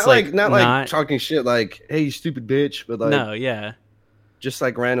 that's not like talking shit like, hey, you stupid bitch, but like no, yeah, just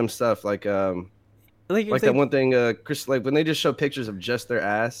like random stuff like like that one thing, Chris, like when they just show pictures of just their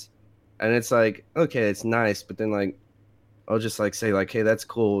ass, and it's like, okay, it's nice, but then like I'll just like say like, hey, that's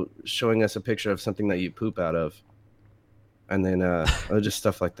cool, showing us a picture of something that you poop out of. And then just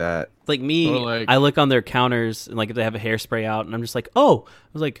stuff like that. like me. Or like- I look on their counters and like if they have a hairspray out, and I'm just like, oh, I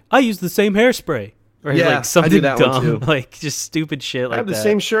was like, I use the same hairspray, or Yeah, I like something do that one dumb, too. like just stupid shit I like have the that.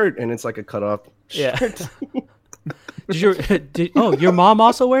 same shirt, and it's like a cutoff Yeah. shirt. Your mom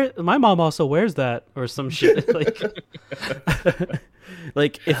also wears? My mom also wears that, or some shit.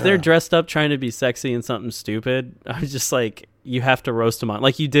 Like if they're dressed up trying to be sexy and something stupid, I'm just like, you have to roast them on,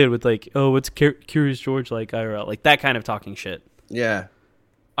 like you did with like, oh, what's Curious George like IRL, like that kind of talking shit. Yeah.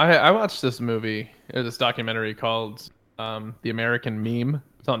 I watched this movie, or this documentary called The American Meme.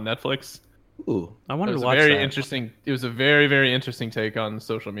 It's on Netflix. Ooh. I It wanted was to a watch very that. interesting. It was a very, very interesting take on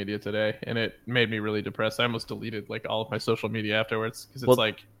social media today, and it made me really depressed. I almost deleted like all of my social media afterwards because it's Well-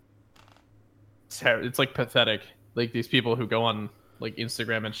 like it's like pathetic. Like these people who go on like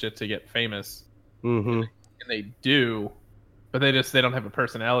Instagram and shit to get famous, Mm-hmm. and they do, but they don't have a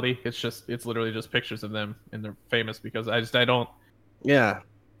personality. It's literally just pictures of them, and they're famous because I don't Yeah.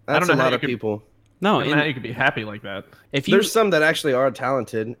 I That's don't a know how lot you of could- people. No, I don't know how you and could be happy like that. if you There's some that actually are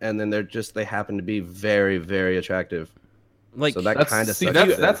talented, and then they happen to be very, very attractive. like, So that That's kind of see,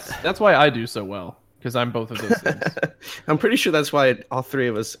 stuff. that's why I do so well because I'm both of those things. I'm pretty sure that's why all three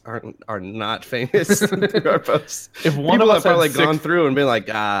of us are not famous through our posts. If one People of have us had probably six- gone through and been like,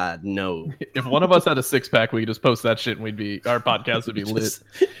 no. If one of us had a six pack, we could just post that shit and our podcast would be lit. Just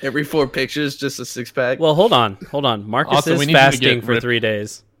every 4 pictures, just a 6-pack. well, hold on. Marcus Also, is we need you to fasting get for ripped. 3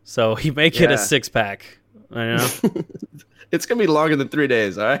 days, so he may get Yeah. a 6-pack. I know. It's gonna be longer than 3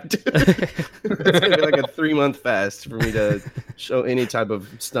 days. All right. It's gonna be like a 3-month fast for me to show any type of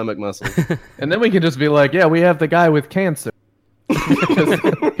stomach muscle. And then we can just be like, yeah, we have the guy with cancer.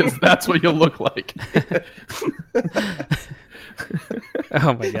 Because that's what you'll look like.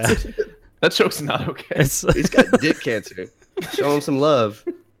 Oh my god, That joke's not okay. it's, He's got dick cancer. Show him some love.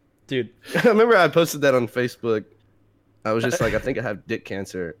 dude. I remember I posted that on Facebook. I was just like, I think I have dick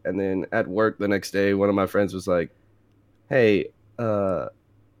cancer. And then at work the next day, one of my friends was like, hey,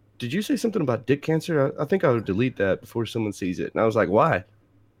 did you say something about dick cancer? I think I would delete that before someone sees it. And I was like, why?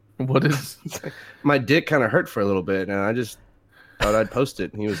 What is... My dick kind of hurt for a little bit, and I just thought I'd post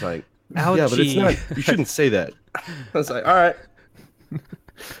it. And he was like, yeah, but it's Ouchie. not, you shouldn't say that. I was like, all right.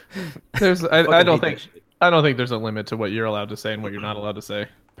 There's, I Fucking don't hate think I don't think there's a limit to what you're allowed to say and what you're not allowed to say.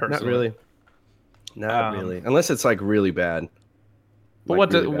 Personally. Not really. Not really. Unless it's like really bad. But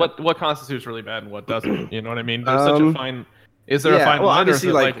Like, really bad. what constitutes really bad and what doesn't? You know what I mean? There's such a fine. Is there a yeah, fine well, line, or is obviously,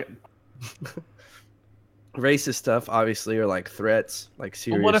 it like, like racist stuff, obviously, or like threats, like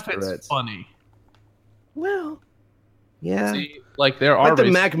serious well, what if threats. it's funny? Well, yeah. See, like there are Like the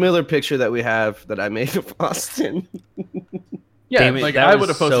racist- Mac Miller picture that we have that I made of Austin. Yeah, Damn it, like that I was would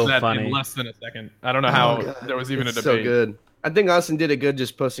have posted so that funny. in less than a second. I don't know how there was even It's a debate. so good. I think Austin did it good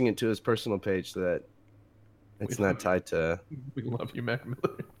just posting it to his personal page so that it's not tied to. We love you, Mac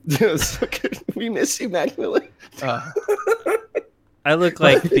Miller. It was so good. We miss you, Mac Miller. I look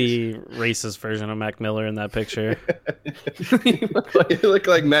like the racist version of Mac Miller in that picture. You look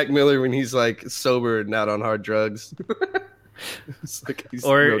like Mac Miller when he's like sober and not on hard drugs. It's like he's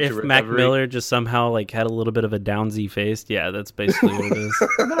Or real to if Mac recovery. Miller just somehow like had a little bit of a downsy face. Yeah, that's basically what it is.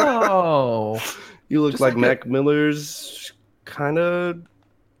 No. You look Just like like Mac Miller's kind of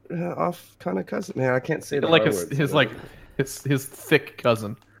off kind of cousin. Man, I can't say the Like R his, words. his like his thick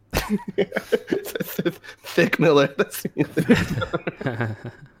cousin. Thick Miller. That's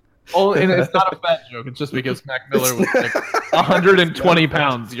Oh, and it's not a fat joke. It's just because Mac Miller was like 120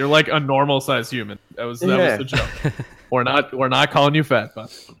 pounds. You're like a normal sized human. That was the joke. We're not calling you fat,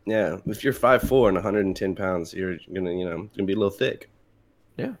 but yeah. If you're 5'4" and 110 pounds, you're gonna be a little thick.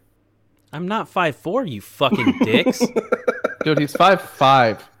 yeah, I'm not 5'4", you fucking dicks. dude, he's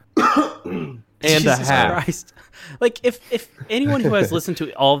 5'5" and a Jesus half. Christ. Like if anyone who has listened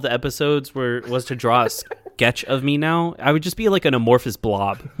to all of the episodes was to draw a sketch of me now, I would just be like an amorphous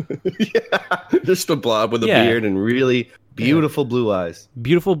blob. Yeah, just a blob with a Yeah. beard and really beautiful blue eyes.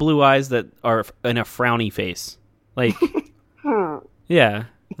 Beautiful blue eyes that are in a frowny face. Like, yeah,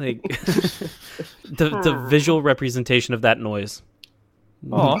 like the visual representation of that noise.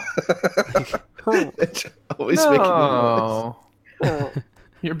 Oh, Always making noise. no.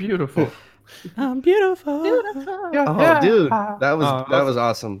 You're beautiful. I'm beautiful. Oh, dude, that was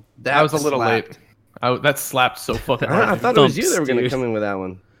awesome. I was a little slapped. late. That slapped so fucking hard. I thought it was you Thumps, that were going to dude. come in with that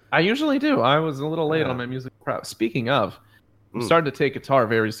one. I usually do. I was a little late on my music prep. Speaking of, I'm starting to take guitar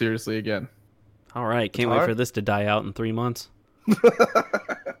very seriously again. All right, can't wait for this to die out in 3 months.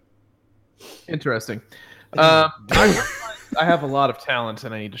 Interesting. I have a lot of talent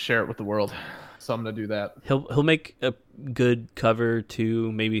and I need to share it with the world, so I'm gonna do that. He'll make a good cover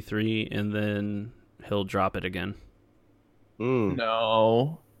 2, maybe 3, and then he'll drop it again.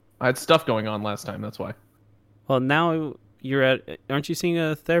 No, I had stuff going on last time. That's why. Well, now aren't you seeing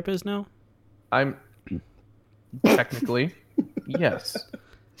a therapist now? I'm technically yes.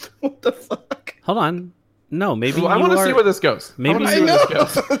 What the fuck? Hold on. No, maybe I want to see where this goes. Maybe I wanna see where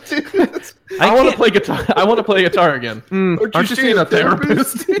this goes. Dude. I want to can't- play guitar. I want to play guitar again. Aren't you seeing a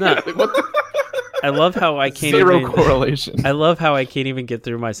therapist? No. What the- I love how I can't Zero even. correlation. I love how I can't even get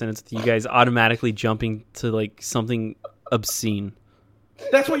through my sentence with you guys automatically jumping to like something obscene.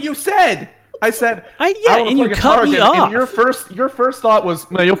 That's what you said. I said. Yeah, wanna and play you guitar cut me again, off. And your first thought was,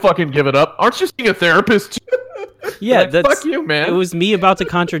 "No, you'll fucking give it up." Aren't you seeing a therapist? Yeah, Like, that's fuck you, man. It was me about to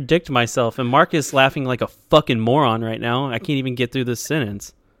contradict myself, and Marcus laughing like a fucking moron right now. I can't even get through this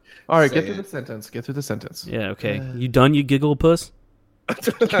sentence. All right, Say get through it. the sentence. Get through the sentence. Yeah, okay. You done, you giggle puss?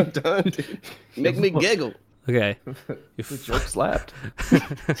 I'm done, dude. Make me giggle. Okay. The joke slapped.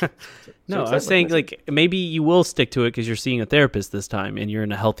 No, I was saying like maybe you will stick to it because you're seeing a therapist this time and you're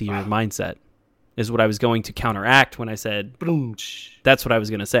in a healthier mindset. Is what I was going to counteract when I said that's what I was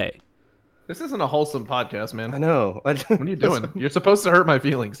going to say. This isn't a wholesome podcast, man. I know. What are you doing? You're supposed to hurt my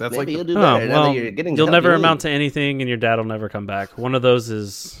feelings. That's Maybe you'll like do Oh, better. now well, that you're getting you'll never healthy. amount to anything and your dad will never come back. One of those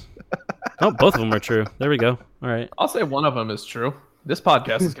is... Oh, both of them are true. There we go. All right. I'll say one of them is true. This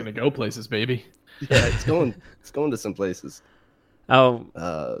podcast is going to go places, baby. Yeah, it's going to some places. Oh,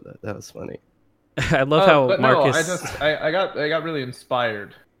 That was funny. I love how But Marcus... no, I got really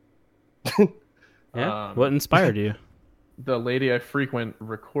inspired. Yeah? What inspired you? The lady I frequent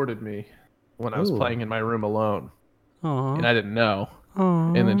recorded me when I was Ooh. playing in my room alone, Aw. and I didn't know.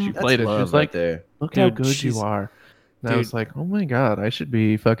 Aw. And then she That's played it. She love was right like, there. "Look how Dude, good she's- you are." And I Dude. was like, "Oh my god, I should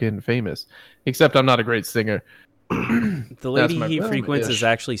be fucking famous." Except I'm not a great singer. The lady my he problem frequents ish. is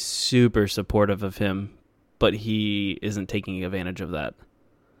actually super supportive of him, but he isn't taking advantage of that.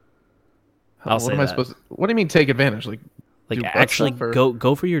 I'll what say am I that. supposed to? What do you mean take advantage? Like do butt Actually, stuff or-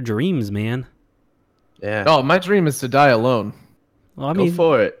 go for your dreams, man. Yeah. Oh, my dream is to die alone. Well, I Go mean,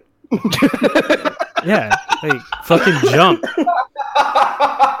 for it. yeah, like fucking jump.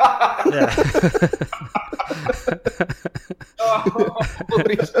 Yeah.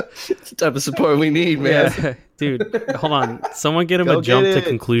 It's the type of support we need, man. Yeah, dude, hold on. Someone get him Go a jump get to it.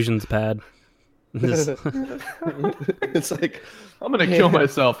 conclusions pad. Just- It's like I'm gonna kill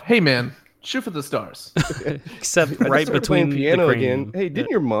myself. Hey man, shoot for the stars. except I right start between playing piano the again. cranium. Hey, didn't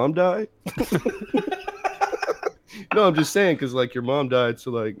your mom die? No, I'm just saying because like your mom died,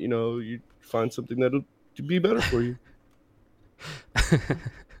 so like you find something that'll be better for you.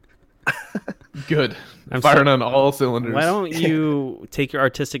 Good. I'm Firing on all cylinders. Why don't you take your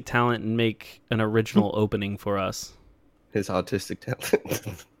artistic talent and make an original opening for us? his autistic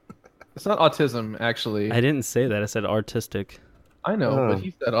talent. It's not autism, actually. I didn't say that. I said artistic. I know, Oh. but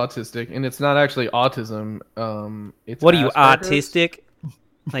he said autistic, and it's not actually autism. It's What are you, Asperger's. autistic?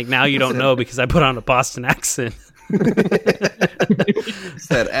 Like now you don't know because I put on a Boston accent. It's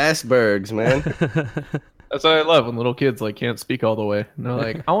that Asperger's, man. That's what I love when little kids like can't speak all the way. And they're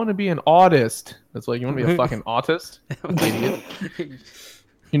like, "I want to be an autist." It's like, you want to be a fucking autist? Idiot.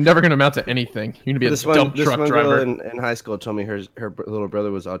 You're never gonna amount to anything. You're gonna be a This dump truck one driver. girl in high school told me her little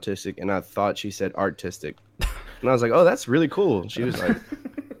brother was autistic, and I thought she said artistic. And I was like, "Oh, that's really cool." She was like,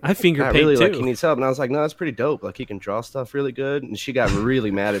 I finger "I paint really too. like he needs help." And I was like, "No, that's pretty dope. Like he can draw stuff really good." And she got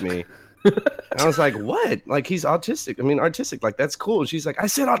really mad at me. And I was like, "What? Like he's autistic? I mean, artistic. Like that's cool." And she's like, "I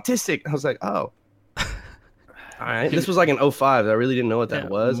said autistic." I was like, "Oh." All right. This was like in 05. I really didn't know what that Yeah.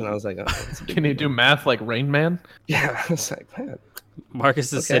 was, and I was like, "Oh, that's a big Can you do math like Rain Man? Yeah." I was like, "Man."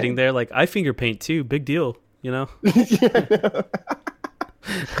 Marcus is Okay. sitting there like, I finger paint too. Big deal, you know?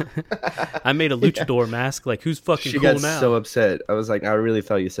 I made a luchador mask. Like, who's fucking She cool got now? so upset. I was like, "I really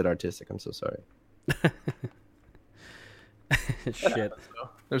thought you said artistic. I'm so sorry." Shit.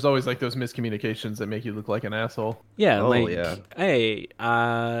 There's always like those miscommunications that make you look like an asshole. Yeah, Oh, like, yeah. hey,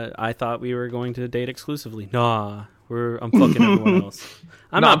 I thought we were going to date exclusively. Nah, I'm fucking everyone else.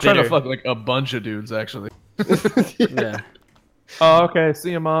 I'm not trying bitter. to fuck like a bunch of dudes actually. Yeah. Oh, okay.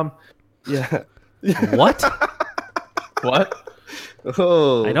 See you, mom. Yeah. What? What?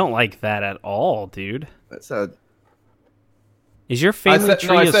 Oh, I don't like that at all, dude. That's a Is your family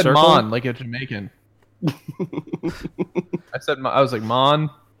tree I a said circle? mon like a Jamaican. I was like mon,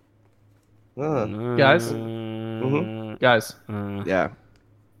 guys? guys. yeah.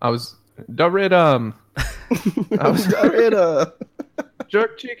 I was Darid I was Dorita.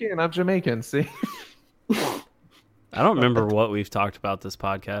 jerk chicken. I'm Jamaican. See. I don't remember what we've talked about this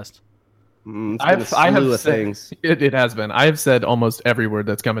podcast. I have said, it has been. I have said almost every word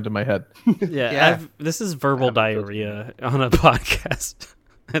that's come into my head. Yeah, Yeah. This is verbal diarrhea on a podcast.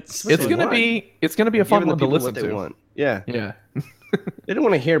 It's they gonna want. be a fun one to listen to. Want. Yeah, Yeah. they don't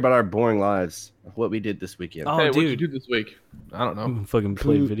want to hear about our boring lives of what we did this weekend. Oh, Hey, what'd you dude. do this week? I don't know. Fucking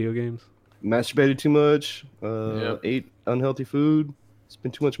play video games. Masturbated too much. Yep. Ate unhealthy food.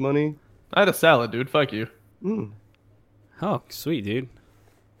 Spent too much money. I had a salad, dude. Fuck you. Oh, sweet, dude.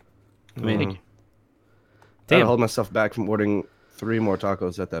 I mean, I had to damn, hold myself back from ordering 3 more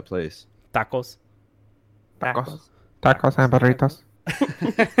tacos at that place. tacos. Tacos and burritos.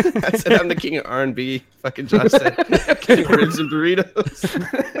 I said I'm the king of R&B. Fucking Josh said king of ribs and burritos.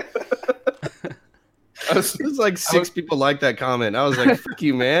 There's like 6 people like that comment. I was like, "Fuck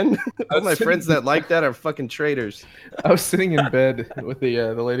you, man!" All my friends that like that are fucking traitors. I was sitting in bed with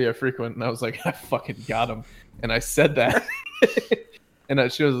the lady I frequent, and I was like, I fucking got him. And I said that.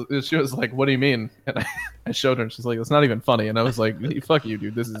 And she was like, "What do you mean?" And I showed her, and she's like, "It's not even funny." And I was like, "Fuck you,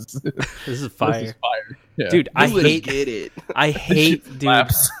 dude. This is This is fire, This is fire, yeah. dude. I You would've hate, get it. I hate, Shit dude.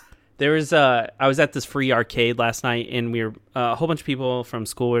 slaps. There was I was at this free arcade last night, and we were a whole bunch of people from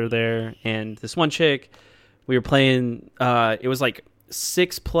school were there, and this one chick, we were playing. It was like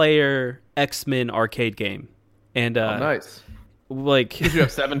 6-player X-Men arcade game, and Oh, nice. like, Did you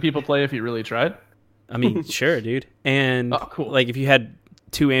have 7 people play if you really tried? I mean, sure, dude. And Oh, cool. like if you had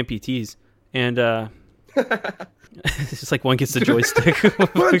 2 amputees, and it's just like one gets the joystick.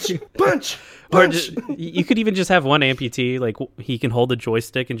 Punch. Or you could even just have one amputee, like he can hold the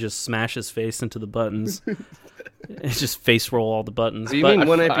joystick and just smash his face into the buttons. It's just face roll all the buttons. Do you But mean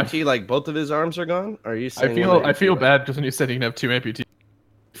one I- amputee, like both of his arms are gone? Or are you I saying feel one I feel amputee, bad because when you said you can have 2 amputees,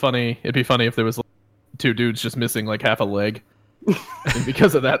 it'd be funny if there was like, 2 dudes just missing like half a leg. And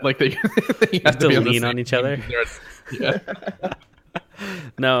because of that, like they have to be on the lean same on each team other? because they're- Yeah.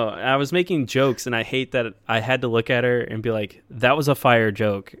 no, I was making jokes, and I hate that I had to look at her and be like, "That was a fire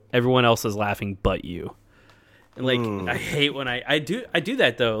joke. Everyone else is laughing, but you." And like, I hate when I do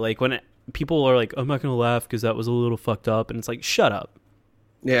that though. Like when people are like, "I'm not gonna laugh because that was a little fucked up," and it's like, "Shut up."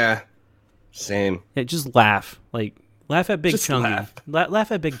 Yeah. Same. Yeah, just laugh. Like laugh at Big Just Chungy. laugh.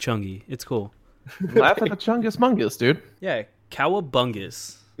 Laugh at Big Chungy. It's cool. Laugh at the Chungus Mungus, dude. Yeah,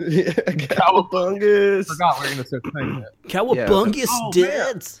 Cowabungus. Cowabungus. Forgot we're gonna start saying that. Cowabungus,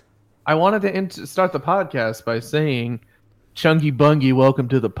 dudes. I wanted to start the podcast by saying, "Chungy Bungy, welcome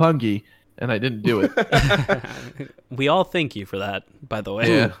to the Pungy," and I didn't do it. We all thank you for that, by the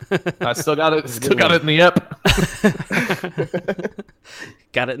way. Yeah, I still got it. Still got it in the app.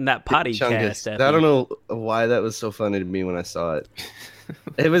 Got it in that potty Chungus. cast. I don't know why that was so funny to me when I saw it.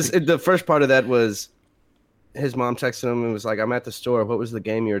 The first part of that was his mom texted him and was like, "I'm at the store. What was the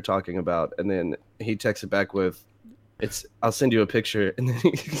game you were talking about?" And then he texted back with, I'll send you a picture, and then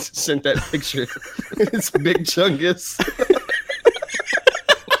he sent that picture. It's Big Chungus.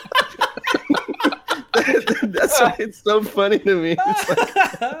 That's why it's so funny to me. It's like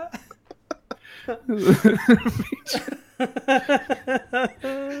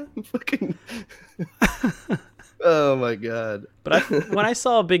fucking. Oh my god! But when I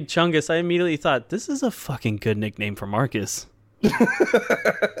saw Big Chungus, I immediately thought this is a fucking good nickname for Marcus.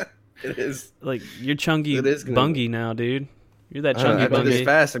 It is. Like you're Chungy It is gonna Bungie now, dude. You're that I Chungy bet this Bungie.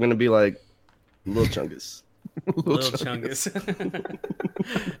 fast. I'm gonna be like Lil Chungus. Little Chungus.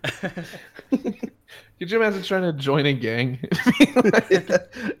 Could you imagine trying to join a gang?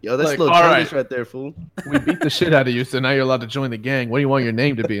 Yo, that's Like, Lil all Chungus right. right there, fool. We beat the shit out of you, so now you're allowed to join the gang. What do you want your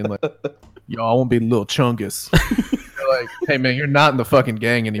name to be? And like, yo, I won't be Lil Chungus. You're like, hey man, you're not in the fucking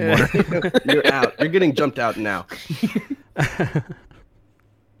gang anymore. You're out. You're getting jumped out now.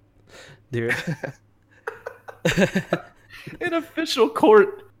 Dude. In official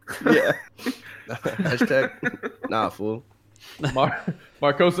court. Yeah. Hashtag. Nah, fool.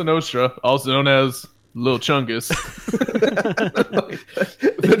 Marcosa Nostra, also known as Lil Chungus.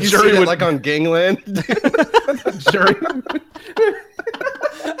 The jury would like on Gangland. Jury.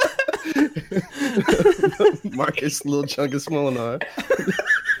 Marcus Lil Chungus Molinar.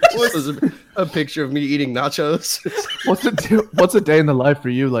 This was a picture of me eating nachos. What's a day in the life for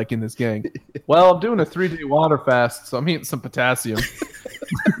you like in this gang? Well, I'm doing a 3-day water fast, so I'm eating some potassium.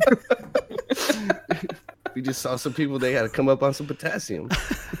 We just saw some people, they had to come up on some potassium.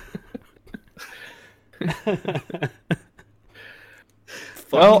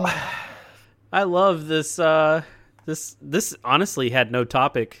 Well, I love this this honestly had no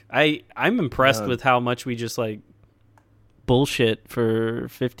topic. I'm impressed with how much we just like bullshit for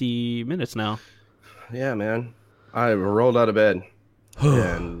 50 minutes now. Yeah, man. I rolled out of bed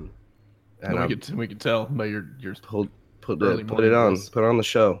and we could tell by your put early it morning on. voice. Put on the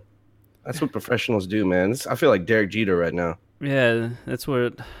show. That's what professionals do, man. I feel like Derek Jeter right now. Yeah, that's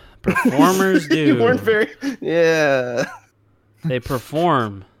what performers do. You weren't very. Yeah. They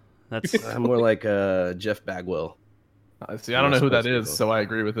perform. That's I'm more like Jeff Bagwell. See, I don't know who that is, so I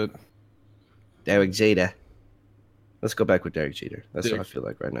agree with it. Derek Jeter. Let's go back with Derek Jeter. That's what I Derek. feel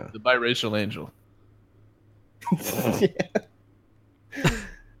like right now. The biracial angel.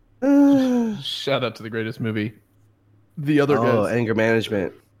 Shout out to the greatest movie. The other Oh, guys. anger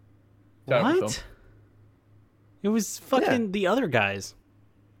management. Tower film. what? It was fucking the other guys.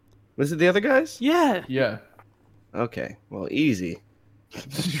 Was it the other guys? Yeah. Yeah. Okay. Well, easy.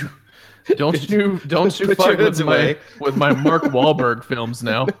 Don't you Put your fuck hoods with away. my Mark Wahlberg films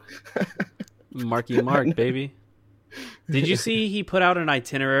now. Marky Mark, baby. Did you see he put out an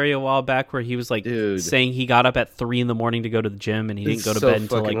itinerary a while back where he was like Dude. saying he got up at 3 a.m. to go to the gym and he didn't It's go to so bed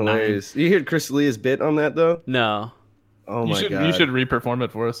until like fucking 9? hilarious. You hear Chris Leah's bit on that though? No. Oh you my should god! you should re-perform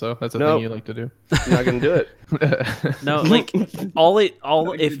it for us though. That's a Nope. thing you like to do. I'm not gonna do it. No, like all you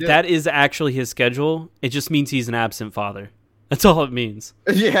if do. that is actually his schedule, it just means he's an absent father. That's all it means.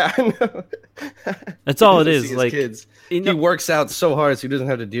 Yeah, I know. That's all it He doesn't is. see his Like kids. you know- He works out so hard so he doesn't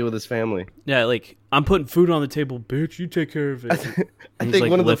have to deal with his family. yeah, like I'm putting food on the table, bitch. You take care of it. I And he's, think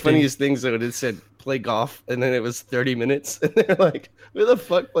like, one of the lifting. funniest things though, it said play golf, and then it was 30 minutes, and they're like, "Who the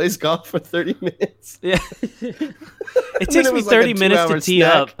fuck plays golf for 30 minutes?" Yeah. It then takes it me was like a 30 minutes to 2-hour tee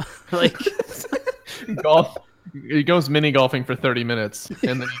snack. up. Like Golf. He goes mini golfing for 30 minutes,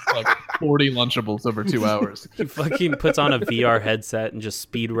 and then he's like 40 Lunchables over 2 hours. he fucking puts on a VR headset and just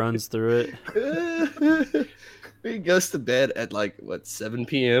speed runs through it. He goes to bed at like what 7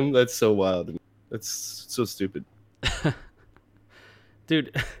 p.m. That's so wild. That's so stupid.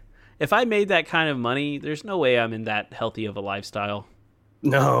 Dude, if I made that kind of money, there's no way I'm in that healthy of a lifestyle.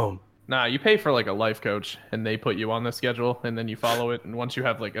 No. Nah, you pay for like a life coach, and they put you on the schedule, and then you follow it. And once you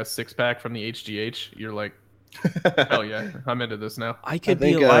have like a 6-pack from the HGH, you're like, hell yeah, I'm into this now. I could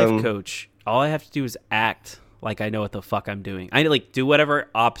think, be a life coach. All I have to do is act like I know what the fuck I'm doing. I like do whatever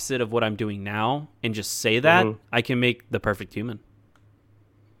opposite of what I'm doing now and just say that. Mhm. I can make the perfect human.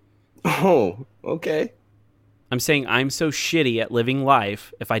 Oh, okay. I'm saying I'm so shitty at living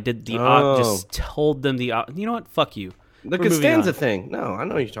life. If I did the just told them the you know what? Fuck you. The We're moving Costanza on. thing. No, I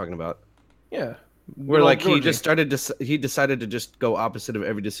know what you're talking about. Yeah. Where like he Georgie. just he decided to just go opposite of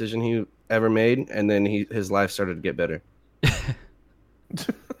every decision he ever made, and then his life started to get better.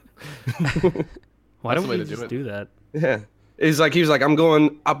 Why That's don't the way we to do just it. do that? Yeah. He was like, I'm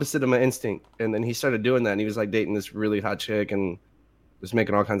going opposite of my instinct. And then he started doing that, and he was like dating this really hot chick and was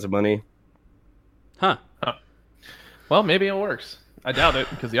making all kinds of money. Huh. Well, maybe it works. I doubt it,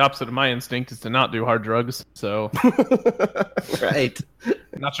 because the opposite of my instinct is to not do hard drugs. So, Right.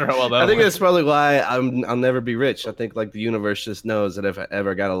 not sure how well that. I think that's probably why I'll never be rich. I think like the universe just knows that if I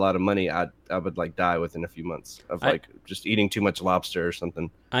ever got a lot of money, I would like die within a few months of like just eating too much lobster or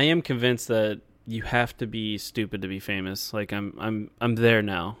something. I am convinced that you have to be stupid to be famous. Like I'm there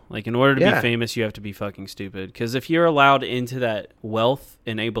now. Like in order to be famous, you have to be fucking stupid. Because if you're allowed into that wealth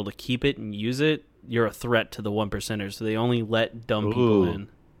and able to keep it and use it, you're a threat to the 1%ers. So they only let dumb people in.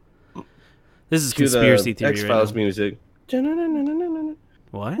 This is conspiracy theory. X-Files right music.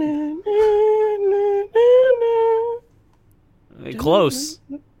 What? Close.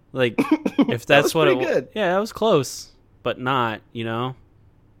 Like if that's what it was. Good. Yeah, that was close, but not. You know.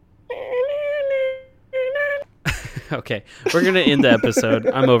 Okay, we're going to end the episode.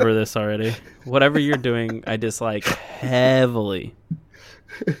 I'm over this already. Whatever you're doing, I dislike heavily.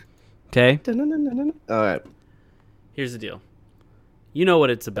 Okay? All right. Here's the deal. You know what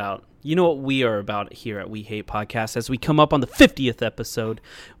it's about. You know what we are about here at We Hate Podcasts as we come up on the 50th episode.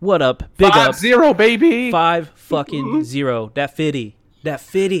 What up? Big up. 5-0, baby. 5-0. That 50. That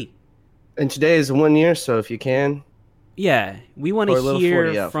 50. And today is 1 year, so if you can. Yeah, we want Or a to little 40 hear out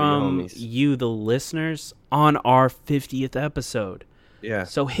for your from homies. you, the listeners, on our 50th episode. Yeah.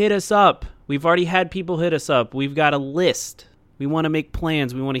 So hit us up. We've already had people hit us up. We've got a list. We want to make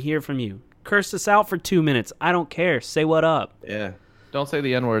plans. We want to hear from you. Curse us out for 2 minutes. I don't care. Say what up. Yeah. Don't say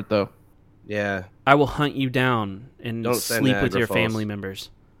the N-word, though. Yeah. I will hunt you down and Don't say sleep with Niagara your Falls. family members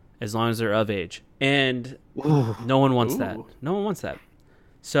as long as they're of age. And Ooh. no one wants that. No one wants that.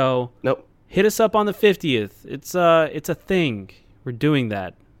 So Nope. hit us up on the 50th. It's a thing. We're doing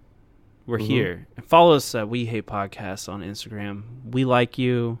that. We're here. And follow us at We Hate Podcasts on Instagram. We like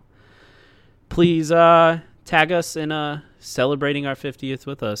you. Please tag us in celebrating our 50th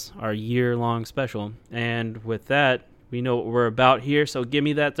with us, our year-long special. And with that, we know what we're about here, so give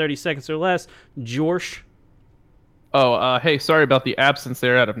me that 30 seconds or less. Jorsh. Oh, hey, sorry about the absence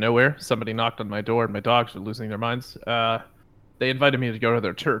there out of nowhere. Somebody knocked on my door and my dogs were losing their minds. They invited me to go to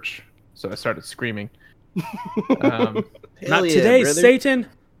their church, so I started screaming. Not Hell yeah, today, brother. Satan.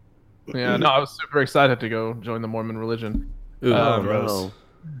 Yeah, no, I was super excited to go join the Mormon religion. Ooh, Oh, gross. no.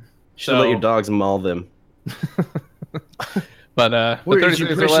 Should let your dogs maul them. But Where the is 30 your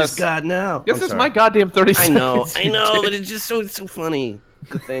seconds or precious less. God now? This I'm is sorry. my goddamn 30 I seconds. know, but it's just so funny.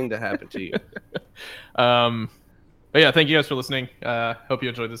 Good thing to happen to you. But yeah, thank you guys for listening. Hope you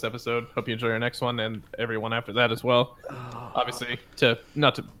enjoyed this episode. Hope you enjoy our next one and everyone after that as well. Obviously,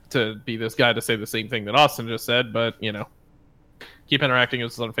 not to be this guy to say the same thing that Austin just said, but you know, keep interacting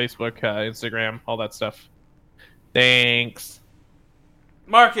with us on Facebook, Instagram, all that stuff. Thanks.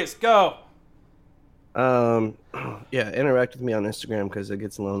 Marcus, go. Yeah, interact with me on Instagram because it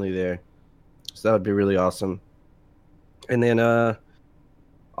gets lonely there. So that would be really awesome. And then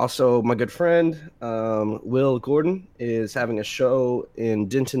also my good friend Will Gordon is having a show in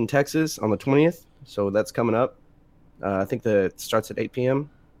Denton, Texas on the 20th. So that's coming up. I think that it starts at 8 p.m.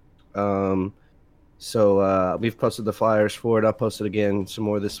 So we've posted the flyers for it. I'll post it again some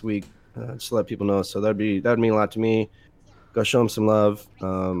more this week just to let people know. So that'd mean a lot to me. Go show them some love.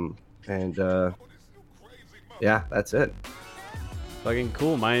 Yeah, that's it. Fucking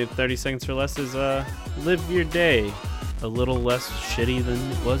cool. My 30 seconds or less is live your day a little less shitty than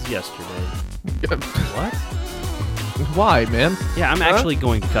it was yesterday. What? Why, man? Yeah, I'm actually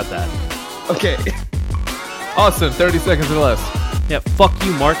going to cut that. Okay. Austin, 30 seconds or less. Yeah, fuck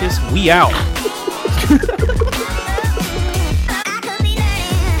you, Marcus. We out.